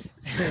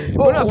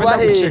Bona penda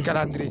kucheka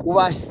Landry.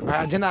 Ubahe.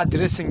 Aje na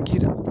address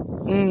ngira.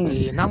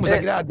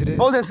 Namuzagira address.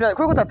 Baudeni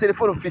kweko ta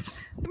telefone office.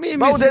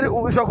 Baudeni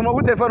ushaka kuma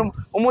ku telefone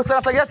umusara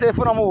atagira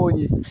telefone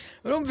amubonye.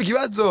 Urumva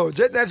ikibazo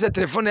je ndafite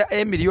telefone ya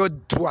Emilio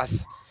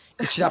Truasa.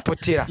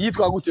 Ikirapotera.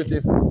 Yitwa gute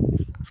telefone?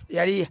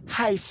 Yari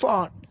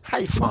iPhone.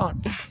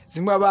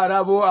 Zimwe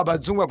abarabo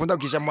abazungu akunda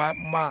kwisha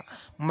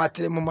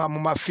mu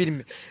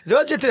mafilme.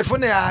 Rero je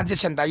telefone yanje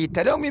cha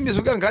ndayita. Rero mwimbiza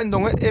uga kandi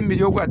ndonwe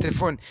Emilio kwa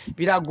telefone.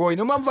 Biragoye.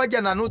 No mpamvu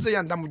ajya nanuze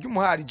yanda mu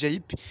by'umuhari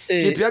JP.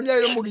 JP yamya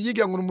rero mu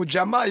yigira ngo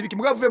umujama ibiki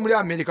mugavuye muri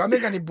Amerika.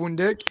 Amerika ni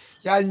bundek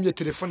yarimye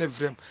telefone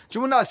vraiment.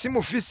 Cyubu na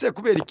simu fise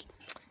kubera iki?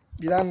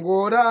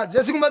 Birangora.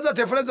 Je sikumaza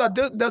telefone za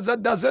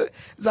 200,000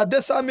 za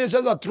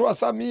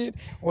 300,000.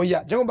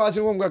 Oya, je ngomba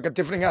basi ngo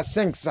telefone nka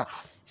 500.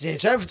 Je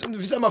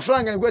mfise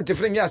amafaranga ngo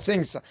telefone ya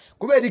 500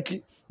 kubera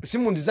iki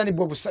simu nziza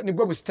nibwo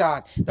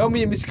busitani naho mu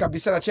yimisi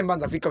kabisa race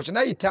mbanza kwikabusha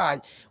nayitaye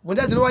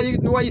ubundazi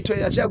no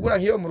wayitoye yacagura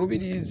nkiyo mu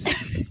rubirizi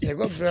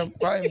yego vraiment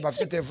kwa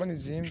mbafite telefone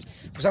zimbi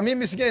gusa mu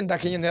yimisi ngenda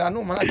kenyera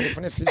numa na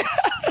telefone fise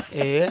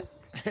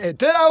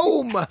tera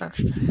uma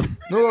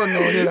no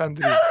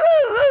Landry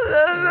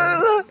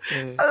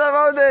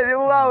Baudeni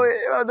wawe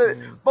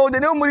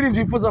Baudeni yo muri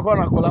ndifuza ko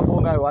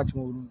nakolabo ngayo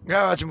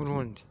wacu mu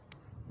Burundi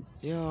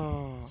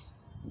yo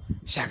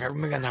shaka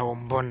kumenga nawo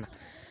mbona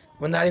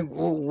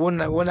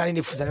wona ari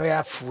nifuza nawe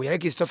yarapfuye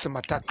ariko Christophe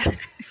Matata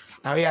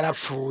nawe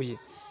yarapfuye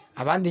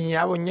abandi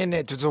nyabo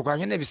nyene tuzokwa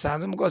nyene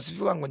bisanzwe mugose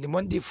ivuga ngo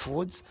ndimo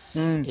ndifuza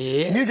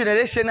new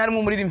generation harimo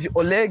umuririmbyi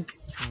Oleg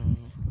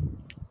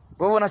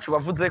wowe nacu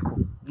bavuze ko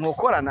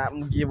mwokorana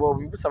mugiye bo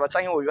bigusaba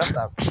canke bo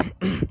bibasaba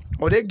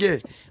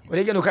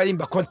Oleg no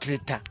karimba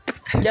kontreta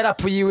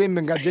yarapfuye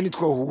menga je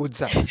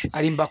nitwohuza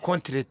arimba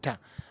kontreta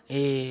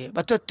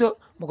batoto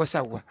muko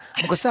sawa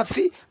muko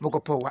safi muko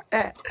poa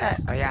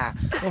oya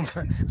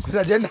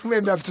kuzagenda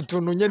mwembe afite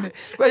utuntu nyene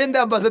kwaje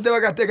ndambaza de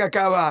bagateka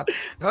kabana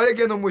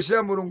nareke no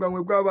mushira mu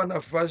rungamwe rw'abana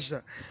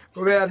afasha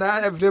kubera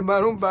na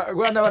vraiment rumva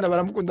rwana abana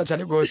baramukunda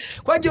cyane gose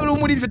kwaje uri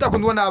muri mfita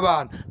kundwa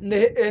n'abana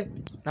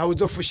na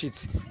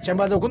uzofushitse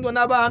cyambaza kundwa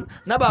n'abana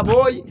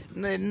n'ababoyi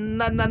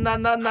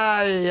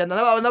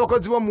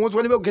n'abakozi bo mu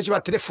nzu nibo keshi ba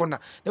telefona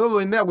nibo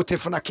bemera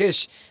gutelefona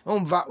keshi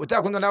umva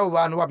utakundwa n'abo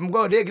bantu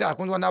bamubwo regra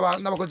akundwa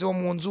n'abakozi bo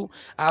mu nzu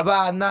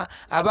abana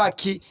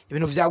abaki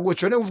ibintu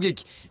vyaguco ne uvuga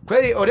iki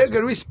kweri orege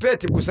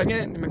respect gusa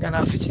nyene nimengana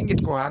afishingi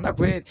twohana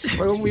kweri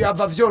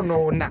yava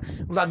vyonona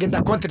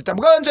bagenda contract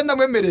mugabo nje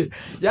ndamwemereye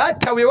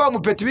yatawe wa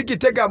mupeti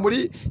w'igitega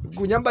muri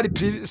gunyambari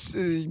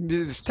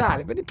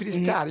star beni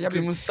star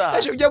yabi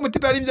asho ujya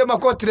mutipa ari mje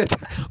makontrata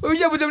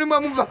ujya muje muri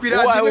mwumva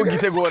kwiradi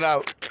ugitego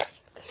nawe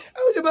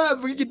uje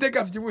bavuga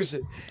igitega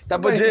vyibushe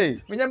taboje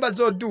munyamba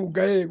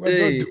zoduga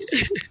wazoduga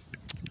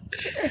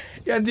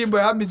yandimbo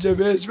hamije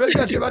beshi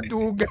kache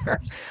baduga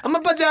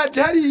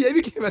amabajaje hariye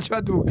ibiki bache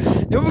baduga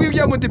nivuga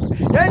ibya mutipa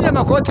yanye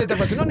amakote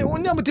tafatu none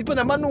unya mutipa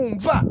na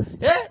manumva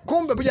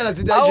kumbe bujana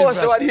zidaje aho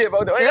se wariye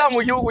bawude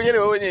mu gihugu nyene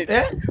wewe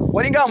nyene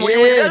wari ngaha mu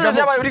gihugu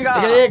nyene uri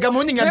ngaha yega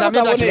mundi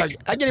ngandamye nakibaje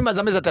ajye ni maze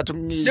amezi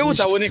 3 je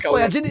utaboneka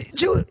oya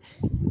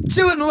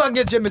jewe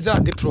nubangeje meza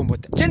andi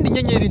promoter je ndi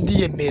nyenyeri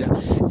ndiyemera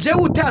je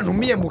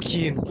utantumiye mu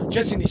kintu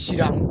je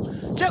sinishiramo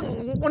je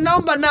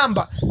unaomba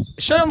namba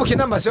shoyo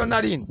mukina masyo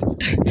narinde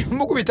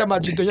mukubita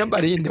majido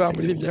yambarinde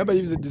bamuririmbye yambaye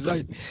yize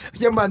design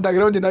je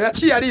underground na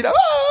yaciye arira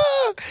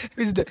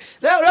bizide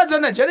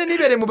urazona je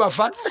nibere mu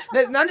bafana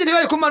nanje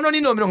nibari ku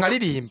manoni nomero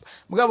nkaririmba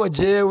mugabo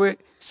jewe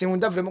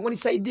sinkunda vraiment ngo ni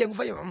side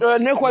ngufaye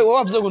ne kwa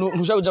wavuze ngo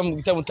ntushaka kuja mu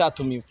gitabo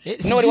utatumiwe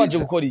no wari waje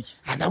gukora iki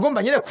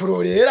nagomba nyine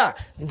kurorera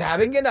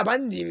ndabe ngene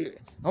abandi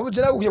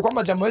Nobujera ugiye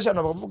kwamaja muhesha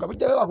nabavuga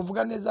burya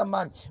bakuvuga neza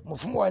man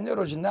mufumo wa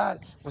original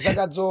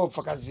gushaka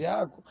zopfa kazi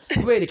yako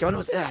kubereka abantu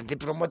bose ndi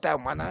promoter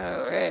mwana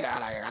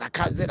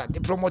arakaze ndi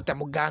promoter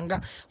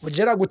muganga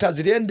bujera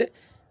gutazirende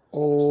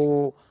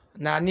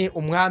nani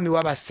umwami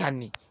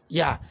w'abasani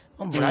ya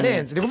mvura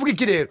renze ndivuga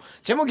iki rero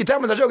cyemo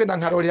gitamo ndajogenda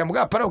nkarorera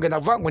muga para ugenda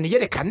vuga ngo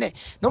niyerekane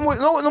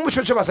no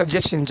mushoco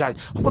basavye cinjaye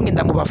ubwo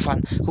ngenda mu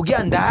bafana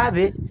kugira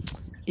ndabe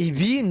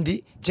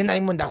ibindi je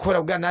narimo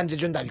ndakora bwa nanje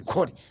je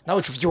ndabikore nawe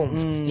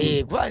ucuvyumva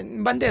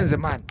mba ndenze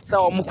man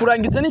sawa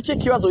mukurangize niki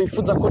kibazo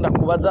wifuza ko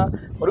ndakubaza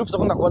wari wifuza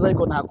ko ndakubaza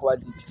ariko nta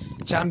kubajije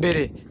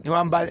cyambere ni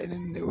wamba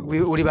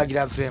uri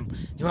bagira vraiment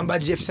ni wamba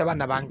Jeff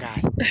abana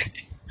bangahe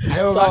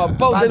aribo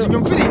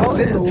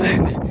banyumvirinze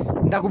none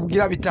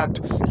ndakubwira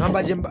bitatu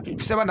wambaje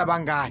mfise abana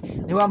bangahe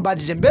ni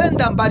wambajije mbere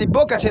ndambara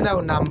iboka cyane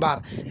nayo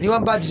nambara ni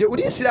wambajije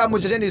uri Islamu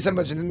je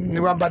nisambaje ni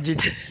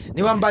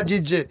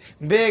wambajije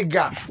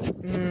mbega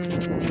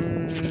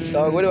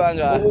sawa gore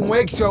bangahe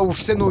umwex wa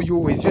ufise no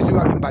yuwe fese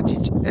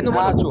wabimbajije eno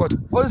mwana kukoto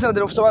bose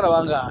ndere ufise abana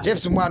bangahe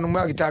Jeff umwana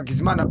umwe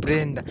agitagizimana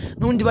Brenda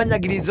nundi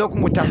banyagirizo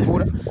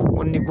kumutakura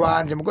ni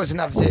gwanje mugose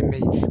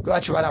navyemeye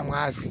kwacu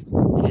baramwasi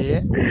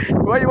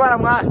Iwanyu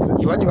baramwasi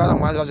iwanyu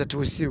baramwasi baje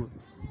tusiwe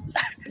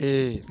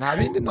nta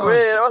bindi no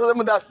basanze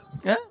mudasa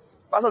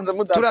basanze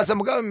mudasa turasa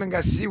mugabe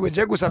mengasiwe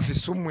je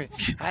gusafisa umwe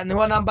ni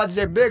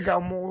wanambaje mbega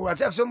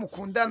wacafise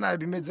mukundana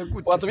bimeze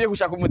gute watubiye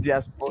gushaka mu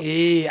diaspora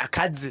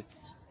akaze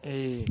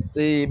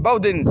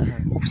Baudeni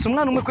ufise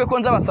umwana umwe kweko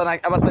nza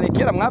abasana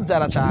kera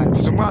mwavyara cyane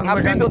ufise umwana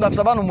umwe kandi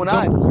udafise abana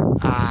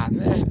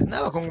 8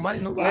 n'abakongomani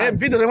no ba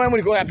bido nemwe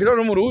muri ko yapiro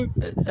no muru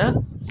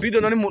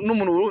bido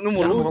n'umuru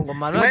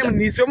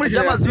nisiyo muri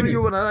generation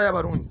y'ubona ara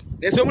y'abarundi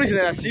nisiyo muri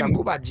generation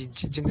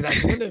ndakubajije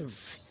generation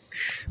neuf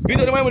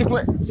bido nemwe muri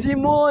kumwe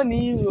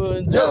Simoni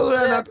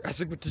urana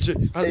asigutije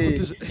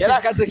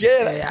yarakaze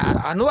kera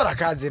anu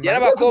barakaze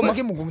yarabakoma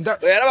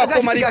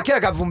yarabakoma kera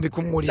kavumbi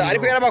kumuriro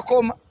ariko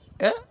yarabakoma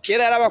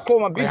kera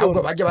yarabakoma bido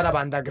ahubwo bajye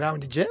bara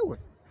underground jewe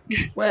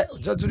we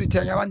uzoza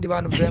uritanya abandi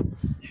bantu vraiment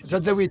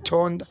uzoze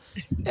witonda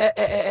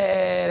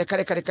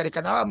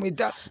reka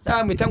nabamwita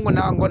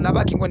ngo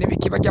nabaki ngo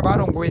nibiki bajya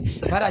barongoye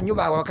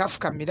baranyubaha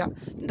bakafukamira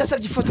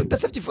ndasavye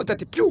ifoto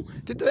ati pyu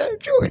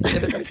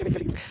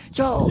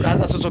yo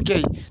uraza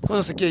sosokeye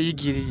twosokeye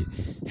yigiriye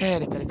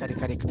reka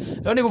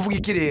rero ni kuvuga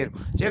iki rero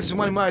Jeff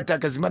umwana mwa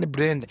Takazimana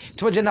Brenda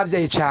tubaje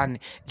navyaye cyane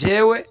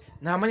jewe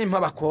namanye mpa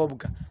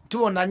bakobwa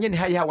tubonanye ni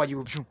hayi hawa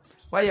yubyu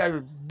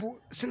waya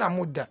sina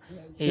muda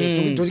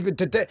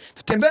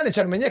tutemberane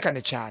cyane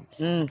menyekane cyane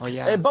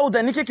oya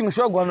Baudeni niki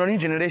kimushobora guhanura ni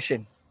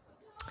generation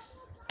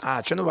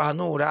cyo no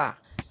bahanura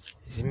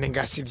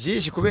imenga si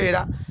byinshi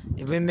kubera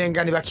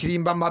imenga ni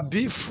bakirimba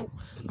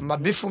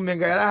amabifu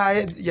menga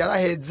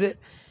yaraheze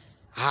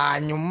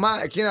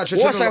hanyuma ikina cyo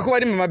washaka ko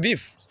bari mu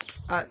mabifu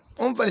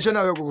umva nico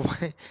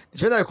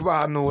nawe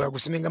kubahanura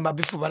gusimenga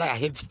amabifu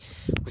barayahevye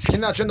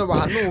gusikina cyo no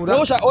bahanura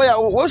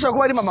woshaka ko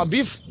bari mu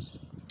mabifu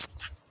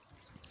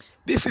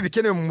bifu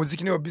bikenewe mu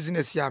muziki niyo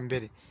business ya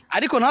mbere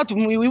ariko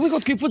natwe wibuko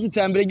twifuza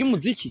iterambere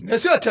ry'umuziki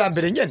nese yo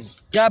iterambere nyene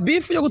ya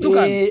bifu yo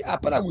gutukana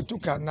apara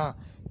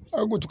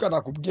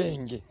gutukana ku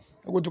bwenge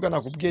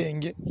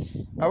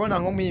abona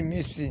nko mu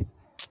imisi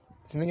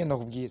sinigenda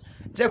kubwira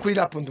je kuri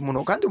rap ndi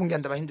umuntu kandi ubu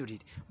ngenda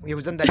bahindurire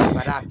muyebuza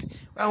ndaririmba rap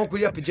nko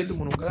kuri rap je ndi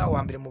umuntu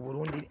wa mbere mu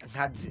Burundi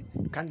nkaze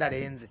kandi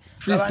arenze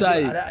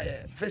freestyle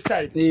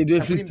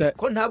freestyle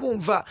ko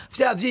ntabumva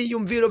vya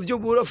vyiyumviro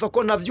vy'uburofa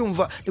ko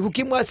ntavyumva ni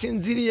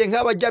kukimwasinziriye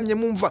nk'abaryamye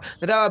mumva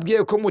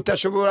narababwiye ko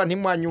mutashobora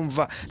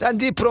ntimwanyumva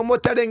randi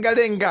promoter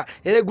renga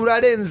eregura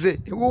renze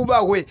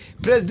wubahwe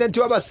president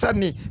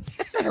w'abasani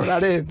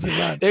urarenze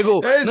man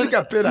ego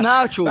sikapera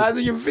nacho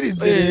bazi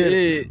yumvirize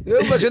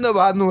rero baje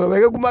n'abantu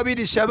baguma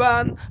birisha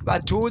abana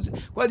batuze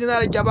kwaje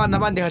narajya abana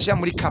abandi nkasha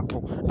muri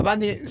kapo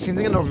abandi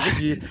sinzi ngena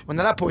bakubwira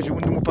unarapoje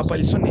ubundi mu papa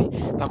yisone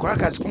bakora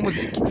akazi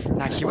k'umuziki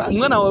nta kibazo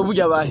umwana wawe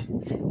burya bahe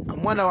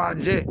umwana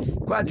wanje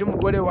kwaje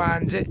umugore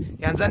wanje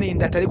yanzaniye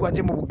inda atari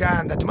kwanje mu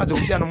Buganda tumaze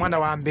kubyana umwana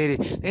wa mbere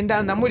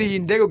nenda namuriye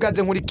indege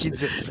ugaze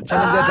nkurikize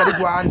cyane inda atari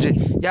kwanje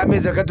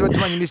yameze akatuba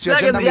tumanye imisi ya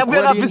cyane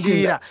ndamukora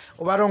indira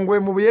ubarongoye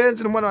mu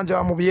Buyenzi n'umwana wanje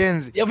wa mu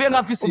Buyenzi yavuye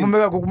nk'afisi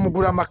umumega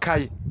kumugura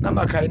amakaye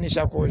n'amakaye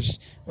n'ishakoshi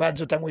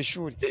bazota mu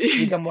ishuri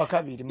biga mu wa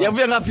kabiri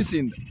yavuye nk'afisi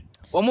inda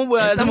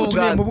wamubuyaza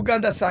mu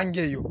Buganda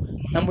sangeyo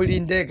namuri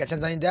indege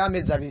cyane inda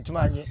yameze abiri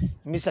tumanye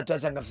imisi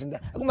atwasanga afisinda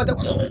agumata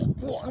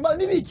amba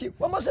nibiki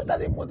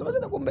wamashatari moto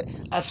bashata kumbe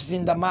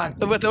afisinda man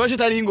batabashe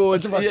tari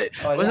ingozi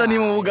bashata ni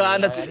mu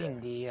Buganda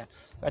arindira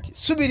bati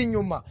subira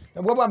inyuma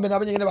nabwo bambe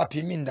nabanye nyine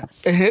bapima inda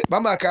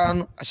bamba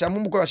akantu ashama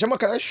umukora ashama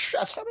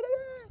ashabira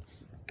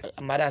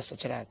amaraso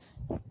cyarade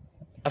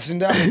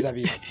afisinda yameze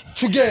abiri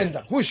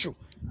cugenda hushu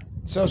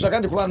so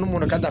kandi kubana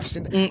n'umuntu kandi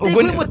afisinda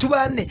ubwo ni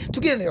tubane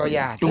tugende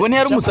oya ubwo ni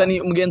yari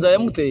umusani mugenza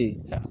yamuteye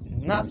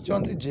navyo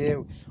nzi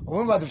jewe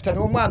ubumva dufitanye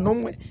umwana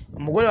umwe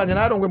umugore wanje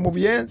narongwe mu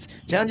Buyenzi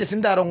cyanje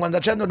sindarongwa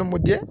ndacana no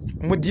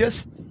mu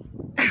dios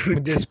mu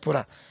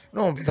diaspora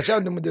no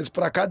ndacana mu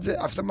diaspora kaze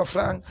afise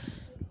amafaranga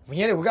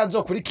munyere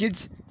buganzo kuri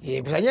kids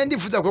gusa nyende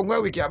ndifuza ko ngwa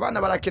wiki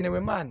abana barakenewe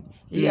man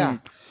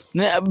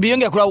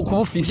biyongera kuri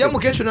kubufise ya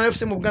mukesho nawe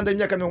ufise mu Buganda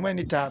imyaka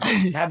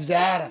 45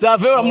 ntavyara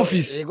zavera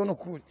uramufise yego no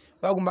kuri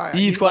baguma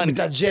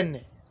yitwa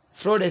Jene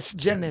Flores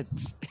Janet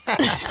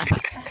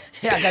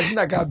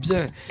agazina ka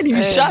bien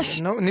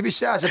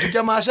nibishasha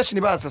tujya amashashi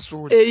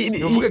nibasasure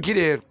nivuge ki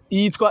rero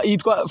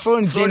yitwa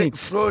Flores Janet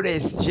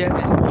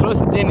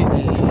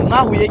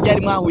mwahuye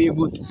ryari mwahuye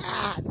gute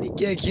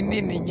nige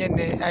kinini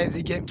nyene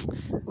azike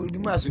uri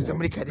mwasubiza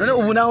muri kare none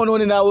ubu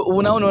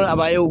naho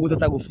abayeho gute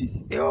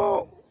atagufise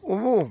yo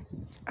ubu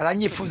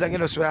aranyifuza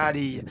ngeno so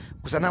hariya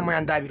gusa namo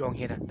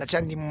yandabironkera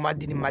ndacandi mu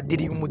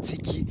madiri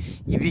y'umuziki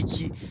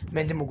ibiki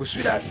mende mu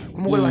gusubira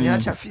ku mugore wanje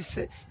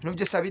nacafise ibintu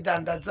byose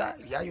abidandaza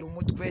yayira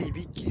umutwe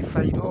ibiki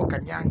fayiro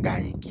kanyanga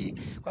iki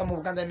kwa mu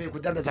Buganda yemeye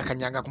kudandaza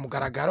kanyanga ku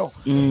mugaragaro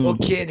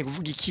okay ni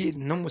kuvuga iki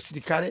no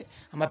musirikare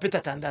amapeta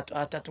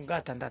 6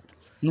 ngatandatu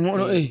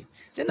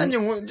je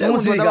nanyo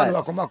n'abantu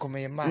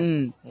bakomakomeye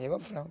man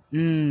bafura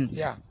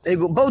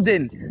ego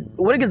Baudeni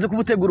uregeze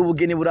kubutegura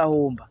ubugeni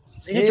burahomba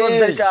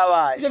icyonze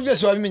cyabaye ibyo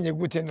byose wabimenye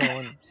gute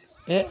none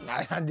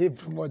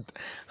LANDRYPROMOTER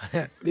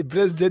uri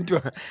president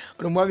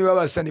urumwami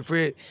w'abasani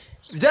kwe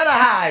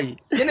byarahaye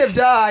nyene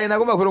byahaye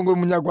nagomba kurongora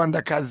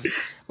umunyarwandakazi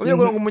ugiye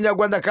kurongora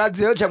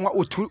umunyarwandakazi rero cyangwa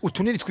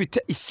utuniri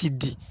twite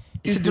isidi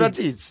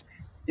urazizi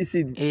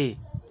isidi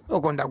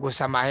ugonda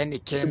gusa mahene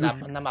kena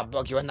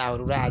n'amaboki wana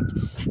ururaje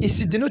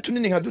isidi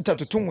n'utunini nka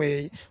dutatu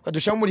tunyweye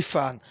badusha muri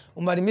fana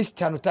umara imisi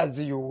 5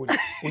 utazi yuri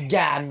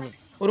uryamye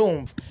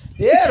urumva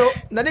rero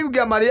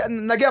nagiye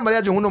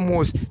Mariya nkuno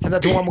munsi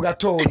ndatumwa mu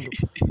gatondo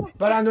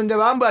barandonde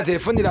bambura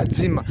telefone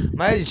irazima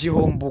maye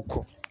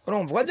igihombuko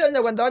urumva kwaje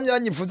abanyarwanda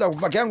banyifuza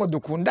kuva kyango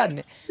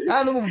dukundane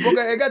hano mu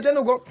mboga egaje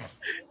nuko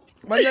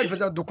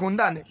banyifuza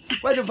dukundane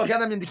kwaje kuva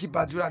kana mindi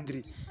kibajura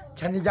ndiri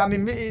cyane ryama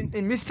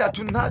imisi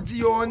 3 ntazi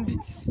yondi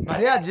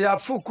Mariya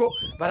yapfuko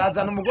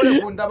barazana umugore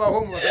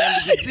kundabaho mu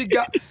bazana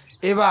igiziga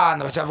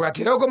ebana bacavuga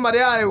ati rero ko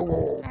Mariya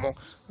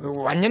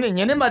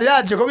nyene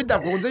mariage ko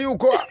bidakunze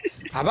yuko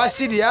aba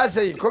serious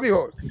ko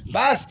biho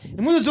basi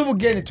impundu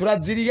z'ubugeni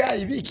turaziriya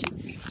ibiki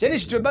je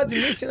nishitwe bazi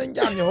imisi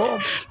njyamye ho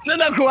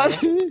nenda kubazi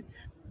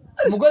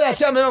umugore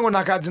yacame ngo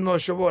nakazi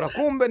noshobora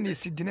kumbe ni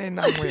sidine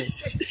namwe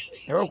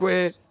yego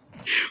kwe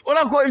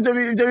urako ibyo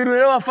bintu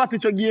rero wafata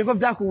ico giye ko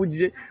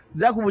byakubujije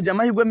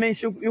amahirwe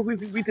menshi yo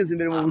kwiteza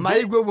imbere mu buzima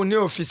amahirwe ubu ni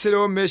officier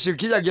rero menshi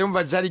kijagiye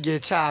mva cyari gihe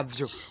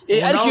cyavyo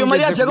ariko iyo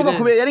mariage yagomba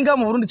kubera yari ngaho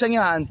mu Burundi canke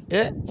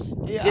hanze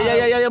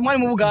mwari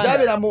mu Buganda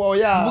byabira mu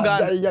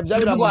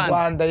byabira mu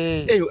Rwanda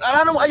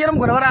arano agera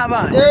mu Rwanda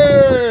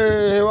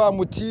barabana wa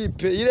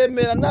mutipe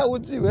iremera nawe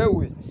uzi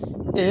wewe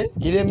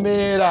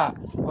iremera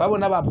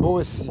wabona aba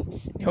boss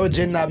niho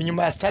je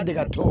nabinyuma ya stade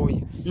gatoya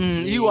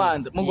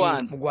mu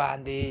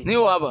Rwanda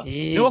niho waba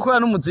niho ko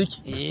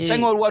n'umuziki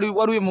cyangwa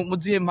wari mu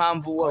zihe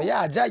mpamvu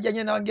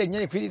jajanye nabangiye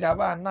nyene kwirira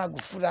abana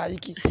gufura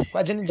iki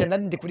kwaje nigenda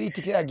ndi kuri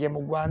itike yagiye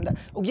mu Rwanda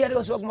ugiye ari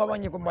bose baguma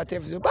banye ku ma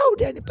televiziyo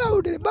Baudeni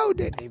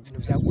ibintu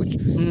vyaguca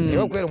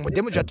niho kwera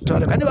umudemu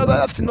cyatutora kandi baba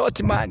bafite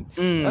note man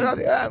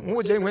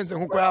nkuje nkwenze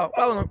nkukora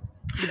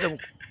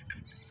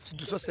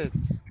dusosete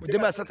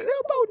mudema asate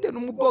Baudeni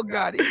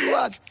umubogari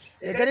iwacu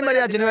kari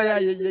mariage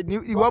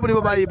niwe iwabo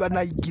nibo bari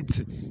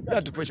banayigitse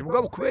badupeshe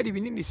mugabo kubera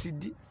ibinini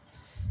CD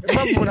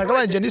Mbona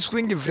kabanje ni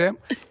swing frame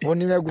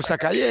boni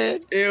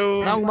gusakaye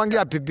nangu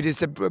mangira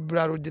publicité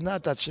bra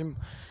ordinateur chima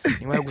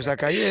nimwe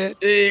gusakaye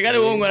kare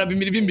wongo na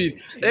bimbiri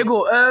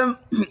ego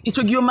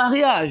ico giyo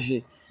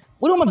mariage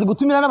uri umaze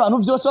gutumira n'abantu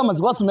byose bamaze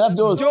gutumira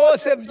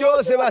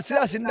byose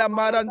basirasi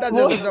ndamara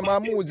ndazeza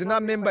mamuzi na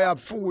member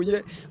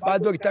yapfuye ba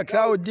Dr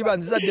Claude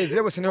banziza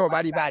Desire bose niho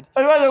bari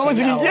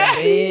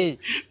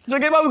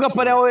joge bavuga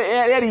pare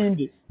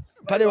yarinde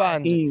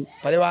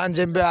pare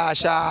wanje mbe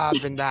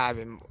ashave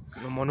ndabe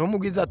umuntu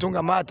w'umugwiza atunga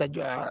amata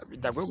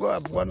bidagwego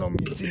avugwa no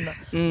mitsina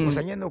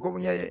gusa nyene uko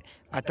bunye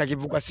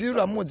atakivugwa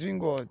Siriro amuzi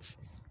w'Ingozi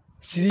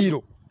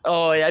Siriro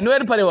ya niwe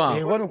pare wa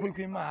wano kuri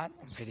kw'Imana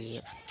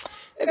mverera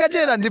ega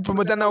jera ndi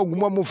promoter nawo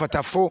gumwa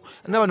mufata fo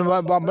n'abantu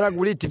bamara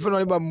guri TV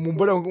none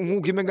bamumbora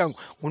nkuko imenga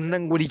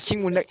nguri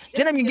kingu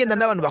jena mingenda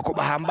n'abantu bako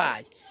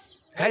bahambaye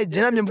kandi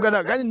jena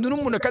mvuga kandi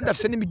n'umuntu kandi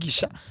afise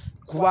n'imigisha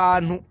ku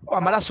bantu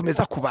amaraso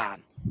meza ku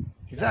bantu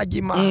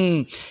izagima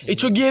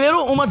ico gihe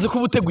rero umaze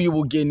kubuteguye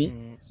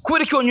ubugeni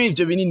kubera ko nywe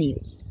ivyo binini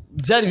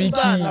byari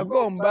biki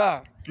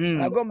nagomba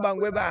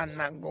ngwe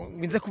bana ngo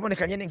ngize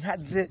kuboneka nyene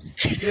nkaze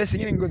stress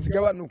nyene ngo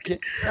zigabanuke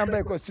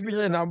nambaye costume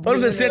nyene nambuye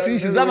all the stress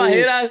nyinshi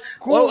z'amahera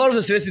all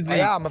the stress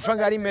z'iki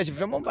amafaranga ari menshi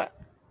vraiment mba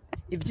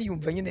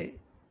ivyiyumva nyene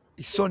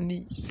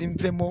isoni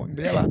zimvemo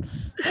imbere y'abantu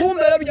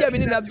kumbe rero bijya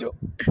binini navyo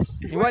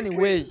ni one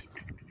way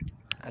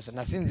asa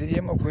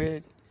nasinziriyemo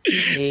kweli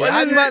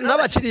hanyuma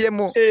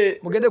nabaciriyemo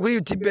mugende kuri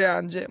YouTube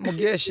yanje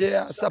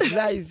mugeshe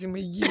surprise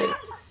muyigire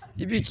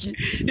ibiki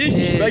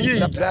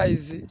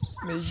surprise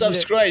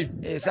subscribe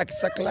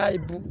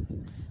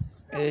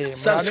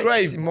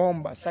subscribe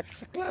simomba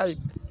subscribe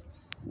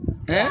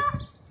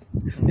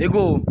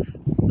ego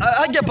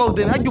hajya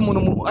Baudeni hajya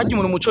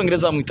umuntu mu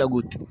Congereza bamwita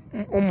gute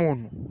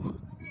umuntu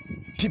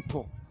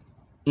people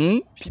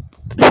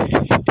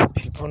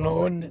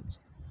none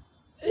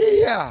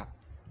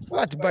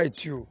what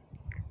bite you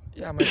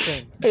my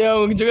friend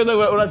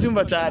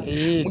uracyumva cyane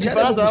mu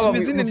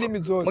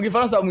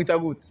Gifaransa bamwita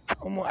gute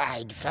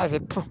Gifaransa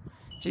po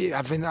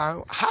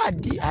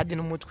hadi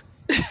n'umutwe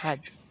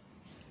hadi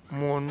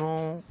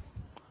umuntu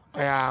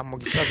mu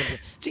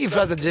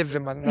Gifaransa je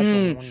vraiment naco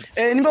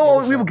nkunda nimba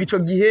wibuka ico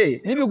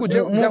gihe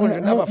nibiguje byakonje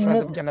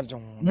n'abafaransa bijana byo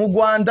mu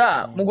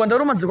Rwanda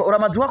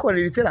uramaze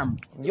kwakorera ibiteramo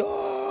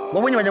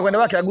wabonye abanyarwanda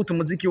bakira gute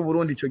umuziki w'u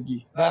Burundi ico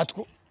gihe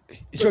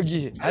ico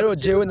gihe hariho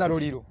jewe na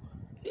Roriro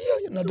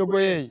iyo na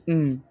Dogoye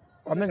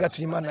wamenga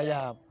turi imana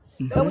yabo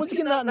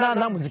muziki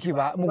na muziki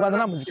mu Rwanda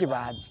na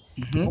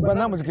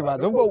muziki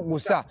bazi ubwo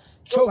gusa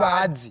cyo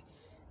bazi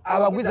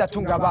abagwiza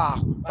tunga baho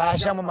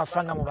barashamo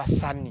amafaranga mu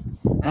basani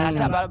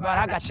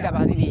baragacira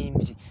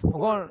abaririmbyi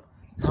ubwo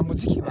nta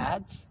muziki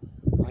bazi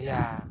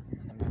oya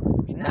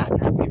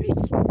inana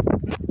bibiki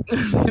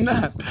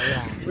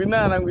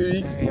inana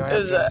ngwibiki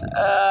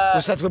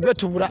gusa twebwe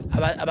tubura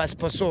aba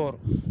sponsor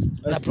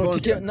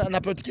na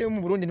politique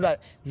mu Burundi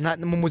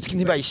mu muziki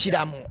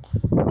ntibayishiramo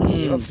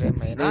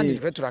nandi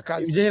twe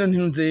turakazi ibyo rero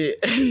ntinunze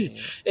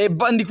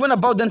ndi kubona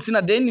Baudeni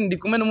na Deni ndi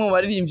kumwe n'umwe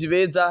baririmbyi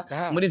beza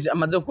muri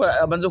amaze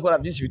gukora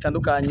byinshi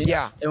bitandukanye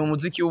mu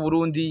muziki w'u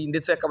Burundi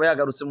ndetse akaba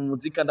yagarutse mu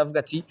muziki ndavuga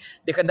ati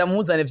reka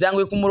ndamuzane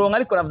vyangoye ku murongo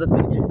ariko navuze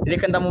ati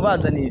reka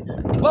ndamubazanira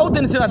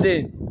Baudeni na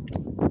Deni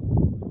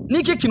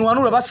niki kintu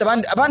wanura base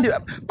abandi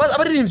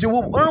abaririmbyi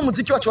ubu no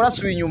muziki wacu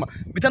warasuye inyuma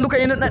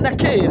bitandukanye na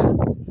kera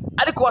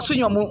ariko wasuye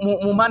inyuma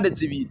mu mpande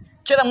zibiri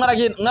kera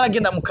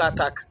mwaragenda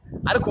mukataka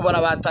ariko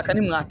barabataka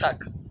ni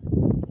mwataka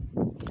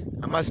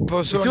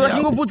amasponsor ya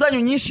ingufu zanyu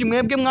nyinshi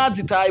mwebwe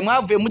mwazitaye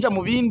mwavuye muja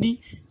mu bindi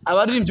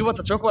abaririmbyi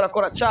batacho ko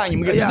barakora cyanye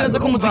mugeze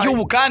ko muziki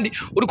ubu kandi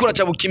uri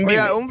kuracabuka imbibi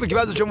umva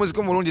ikibazo cyo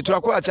muziki mu Burundi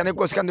turakora cyane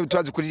rwose kandi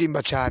tubazi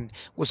kuririmba cyane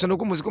gusa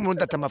nuko muziki mu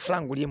Burundi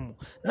atamafaranga urimo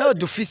nawe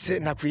dufise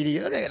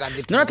nakwiriye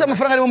none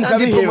atamafaranga ari mu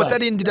mukabiheba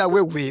promoter indira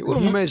wewe uri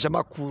umumeje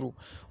makuru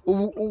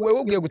wewe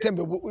ugiye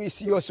gutembera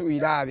isi yose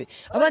uyirabe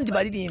abandi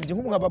baririmbye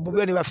nk'umwe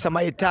ababobeni bafise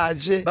ama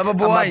etage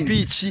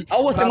amabici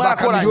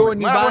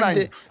abakamiliyoni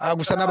bande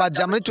gusa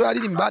n'abajama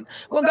turaririmba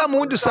ngo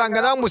ngamundi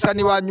usanga nawe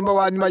musani wa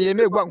nyuma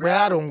yemerwa ngo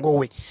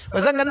yarongowe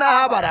bazanga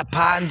naha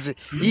barapanze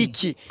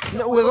iki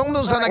uzo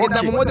ngusana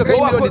agenda mu modoka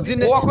y'imiliyoni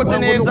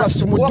 4 ngo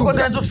bafise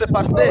umuduga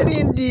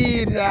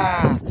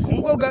urindira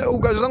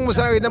ugazo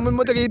ngusana agenda mu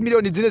modoka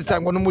y'imiliyoni 4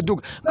 zitangwa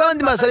n'umuduga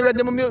abandi masari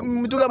bande mu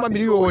muduga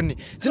y'amamiliyoni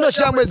zino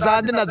shamwe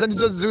zande nazandi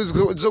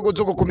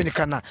zo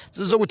kukominikana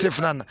zo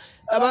gutelefonana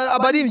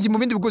abaririmbyi mu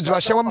bindi biguzi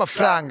bashamo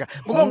amafaranga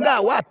mugo nga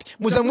wapi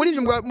muza muri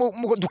ivyo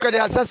dukari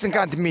hasa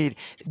 50,000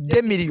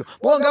 2 million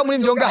mugo nga muri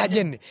ivyo nga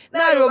hagene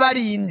nayo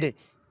barinde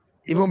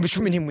ibombi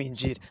 10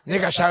 ntimwinjira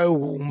nega shawe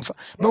wumva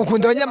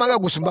mukunda abanyamanga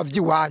gusumba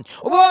vyiwanyu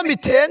ubo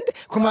bamitende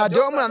ku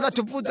radio murana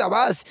tuvuza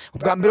basi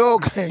ubwa mbere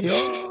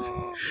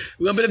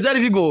byari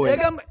bigoye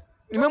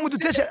nimwe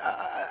mudutesha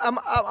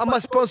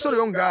ama sponsor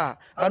yo nga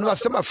abantu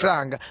bafise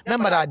amafaranga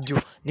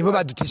n'amaradio nibo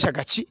badutesha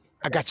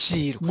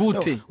agaciro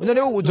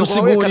none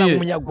uzokuwerekana mu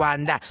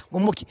munyarwanda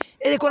ngumuki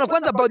erekana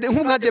kwanza Baudeni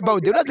nk'umwaje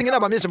Baudeni urazi ngena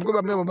bamesha mko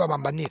bamwe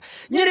bambanira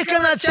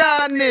nyerekana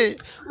cyane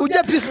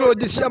ujya peace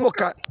road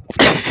shamoka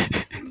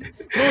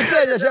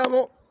nutseje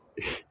shamo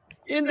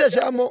inde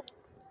shamo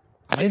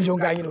abarivyi bo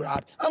nganye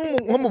urara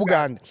nko mu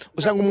Buganda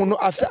usanga umuntu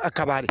afise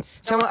akabare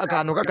cyangwa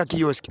akantu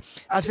k'akakioski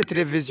afise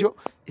televiziyo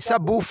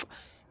isabufa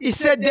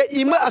isede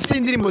imwe afise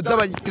indirimbo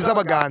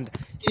z'abaganda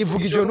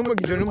ivuga ijoro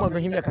n'umwe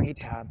nk'imyaka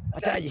nk'itanu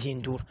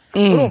atarayihindura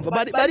urumva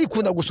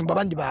barikunda gusumba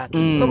abandi bantu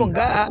babo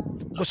ngaha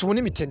gusuba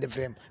n'imitende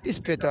vraiment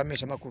respect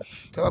abamesha makuru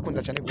turabakunda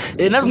cyane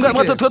gose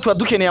natwe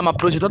twadukeneye ama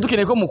project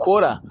twadukeneye ko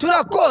mukora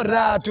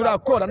turakora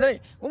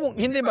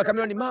nk'indimba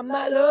kamiliyoni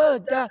mama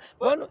loda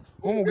bono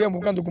umugwe mu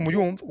Buganda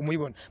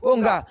umuyibona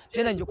bonga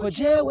je nanjye ko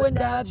jewe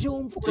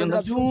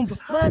ndavyumva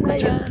mana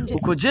yanje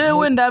uko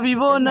jewe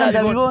ndabibona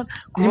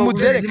ni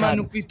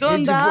muzerekana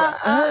kwitonda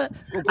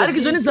ariko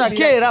izo ni za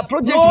kera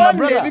project my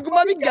brother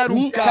biguma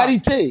bigaruka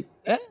karite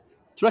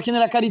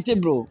turakenera karite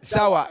bro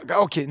sawa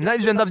okay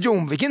navyo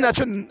ndavyumva ikindi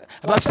naco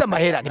abafite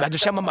amahera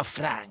nibadushama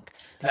amafaranga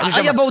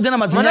aya baudena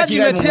amazina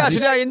management yacu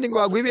yindi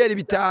ngo agwibere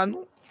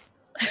bitanu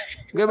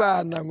ngwe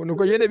bana ngo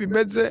nuko yene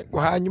bimeze ngo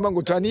hanyuma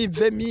ngo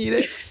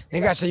twanivemire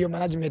ningashe iyo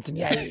management ni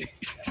yaye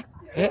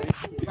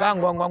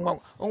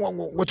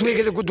ngo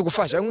twigeze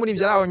kudugufasha muri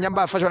ivyo araho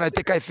nyamba afashwa na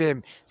TK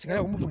FM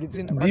singana kumuvuga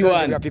izina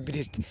bazanga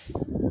publicist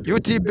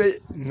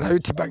YouTube na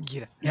YouTube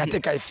agira ni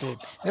TK FM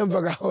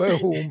nemvaga wewe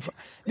humva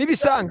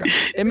nibisanga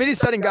Emily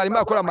Sari ngari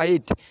makora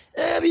amahiti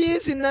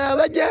bizi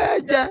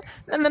nabajaja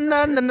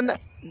na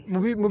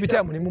mu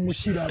bitaya muri mu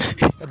mushira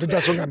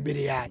tudasonga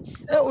mbere yaye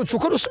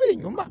ucuko rusubira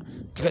inyuma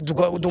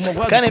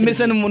tukadumugwa kandi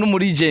Emily n'umu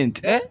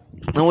legend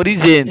no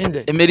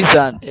legend Emily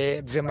Sari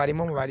vraiment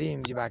arimo mu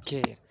barimvyi ba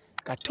kera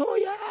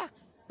gatoya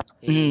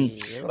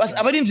bas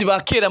abarimvyi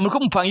ba kera muri ko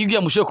mupanga igiye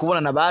mushoye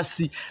kubonana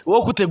basi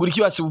wo kutegura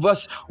ikibasi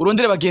buvasi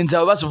urondere bagenzi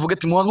aba basi uvuge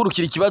ati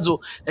muhangurukira ikibazo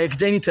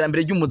kijanye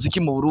n'iterambere ry'umuziki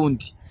mu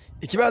Burundi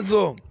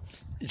ikibazo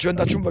ico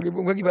ndacumva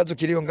ikibazo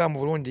kiriyo nga mu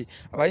Burundi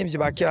abarimvyi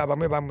ba kera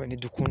bamwe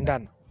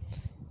ntidukundana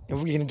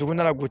ivuga ikintu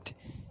dukundana gute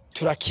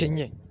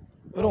turakenye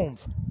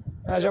urumva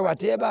aje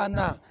batiye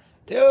bana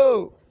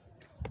Teo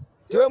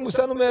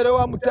musa numero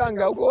wa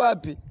mutanga uko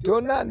wapi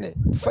tuonane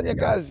tufanye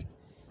kazi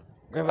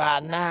ngwe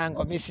bana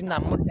ngo misi na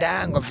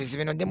muda ngo visi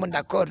ibintu ndimo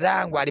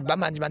ndakora ngo ari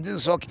bamanje manzi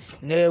usoke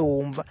ne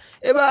wumva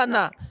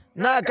bana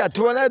naka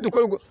tubona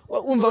dukora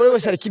umva wewe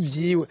wese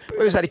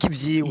ari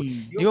kivyiwe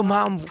niyo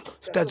mpamvu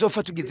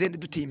tutazofa tugizende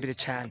duteye imbere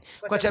cyane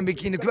kwa cyamba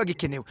ikintu kiba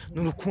gikenewe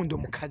n'urukundo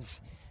mu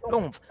kazi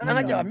urumva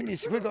nanajya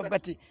abaminisi kwego bavuga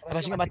ati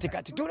abashinga amateka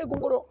ati ture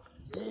gungoro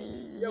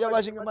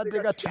yabashinga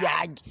amateka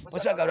tuyage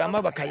bose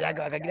bagarurama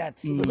bakayaga bakagirana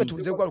ubwo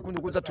tubuze kwa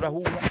rukundo kuza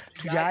turahura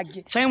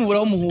tuyage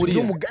cyangwa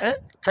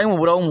mu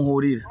buraho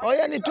muhurira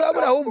oya ni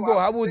twabura ahubwo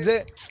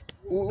habuze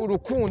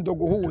urukundo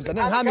guhuza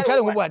nkami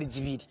kare nk'ubu hari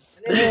zibiri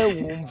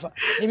wumva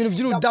ibintu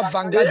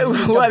vy'urudavanga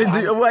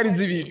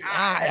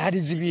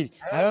hari zibiri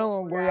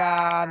ngo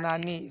ya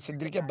nani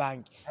Cedric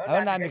Bank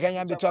aho namika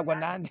nyambe twagwa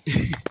nande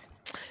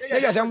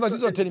Nega cyangwa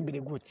tuzotera imbere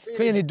gute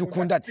twenye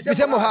ntidukundane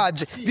bitemo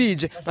haje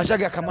bije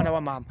bashaka akamana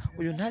wa mama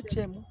uyu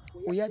ntajemo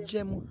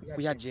uyajemo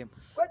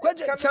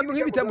kwaje cyangwa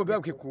nk'ibitemo bya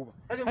kwikuba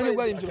hano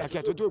bari imvye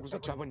bakiyato tuwe kuza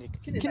turaboneka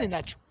kine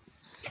naco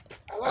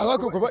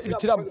abako kuba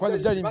ibitiramu kwanze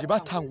byarimbye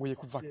batanguye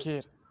kuva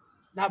kera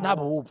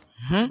nabo ubu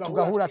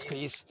tugahura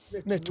twese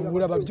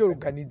netubura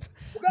abavyoruganiza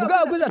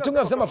mugabo guza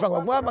tungafise amafaranga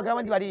gwamaga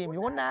abandi barimye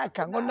ngo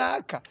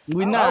naka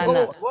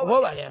winana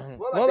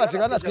bo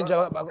basigana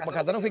twinja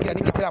bakaza no kwigira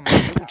n'igitiramu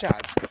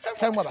gucaca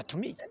cyangwa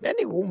batumi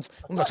nani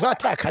umva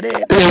twataka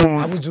rero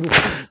abuze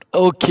urukundo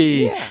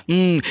okay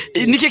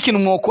niki kintu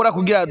mwokora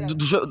kugira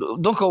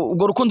donc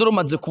ubwo rukundo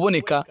rumaze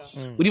kuboneka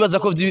uribaza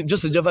ko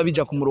byose byava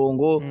bija ku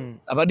murongo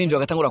abarimvye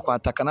bagatangura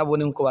kwataka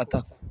nabone nkuko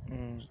bataka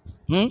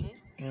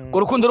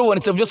urukundo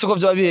rubonetse byose ko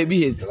byo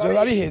biheze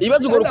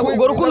ibaze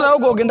ubwo rukundo nawo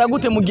gogenda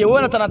gute mu gihe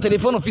wowe natana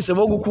telefone ufise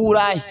bo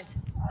gukuraye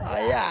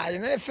aya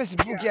na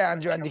Facebook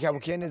yanje andika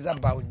bukene za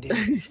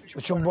BAODENI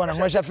ucumbona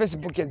nkoresha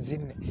Facebook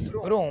zine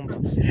urumva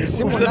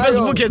isimu nayo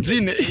Facebook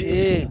zine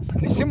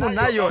isimu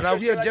nayo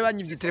nabwiye je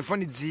banyivye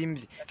telefone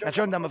zimbye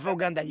gaconda amafa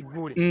Uganda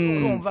igure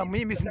urumva mu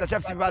imisi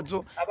ndacafise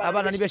ibibazo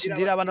abana nibeshi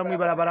ndira abana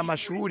mwibarabara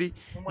amashuri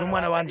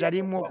n'umwana wanje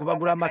arimo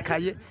kubagura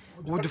amakaye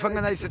ubu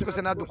dufanga narifise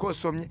twese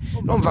nadukosomye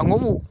urumva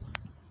nk'ubu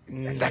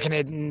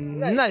ndakene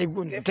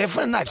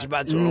telefone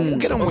nakibazo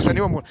ukera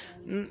umusani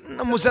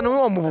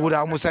wo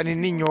mubura umusani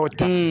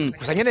n'inyota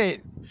gusa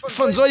nyene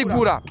fonzo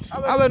igura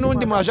aba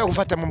nundi mwaje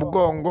gufata mu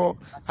mugongo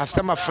afite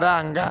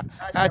amafaranga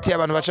ati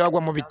abantu bacha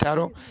bagwa mu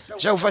bitaro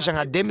je gufasha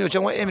nka 2000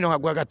 cyangwa 1000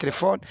 nkagura ga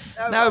telefone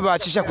nawe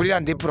bacisha kuri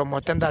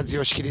LANDRYPROMOTER ndazi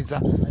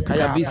yoshikiriza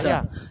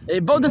kabisa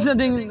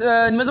BAODENI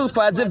nimeze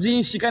gutwaze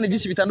byinshi kandi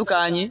byinshi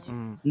bitandukanye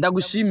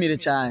ndagushimire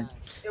cyane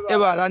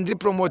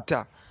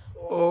LANDRYPROMOTER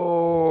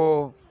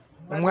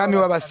umwami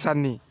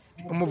w'abasani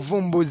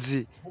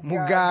umuvumbuzi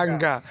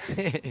muganga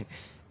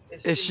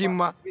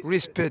eshima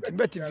respect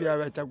mbati vya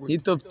batagura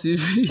Hitop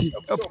TV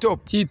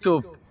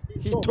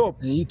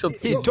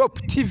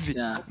Hitop TV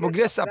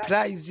mugire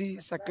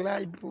surprise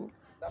subscribe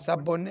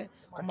sabone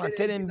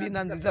komantere mbi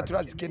na nziza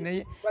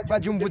turazikeneye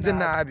baje umvuze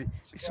nabi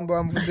bisumba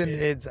bamvuze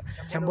neza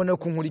cyambone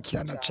ko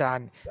nkurikirana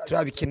cyane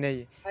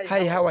turabikeneye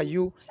hi how are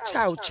you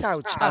ciao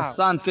ciao ciao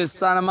asante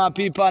sana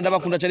mapipa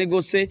ndabakunda cyane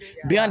gose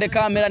behind the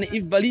camera ni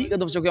Ivali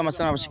gadufasha kuya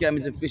masana bashikira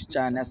mize fish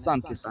cyane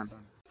asante sana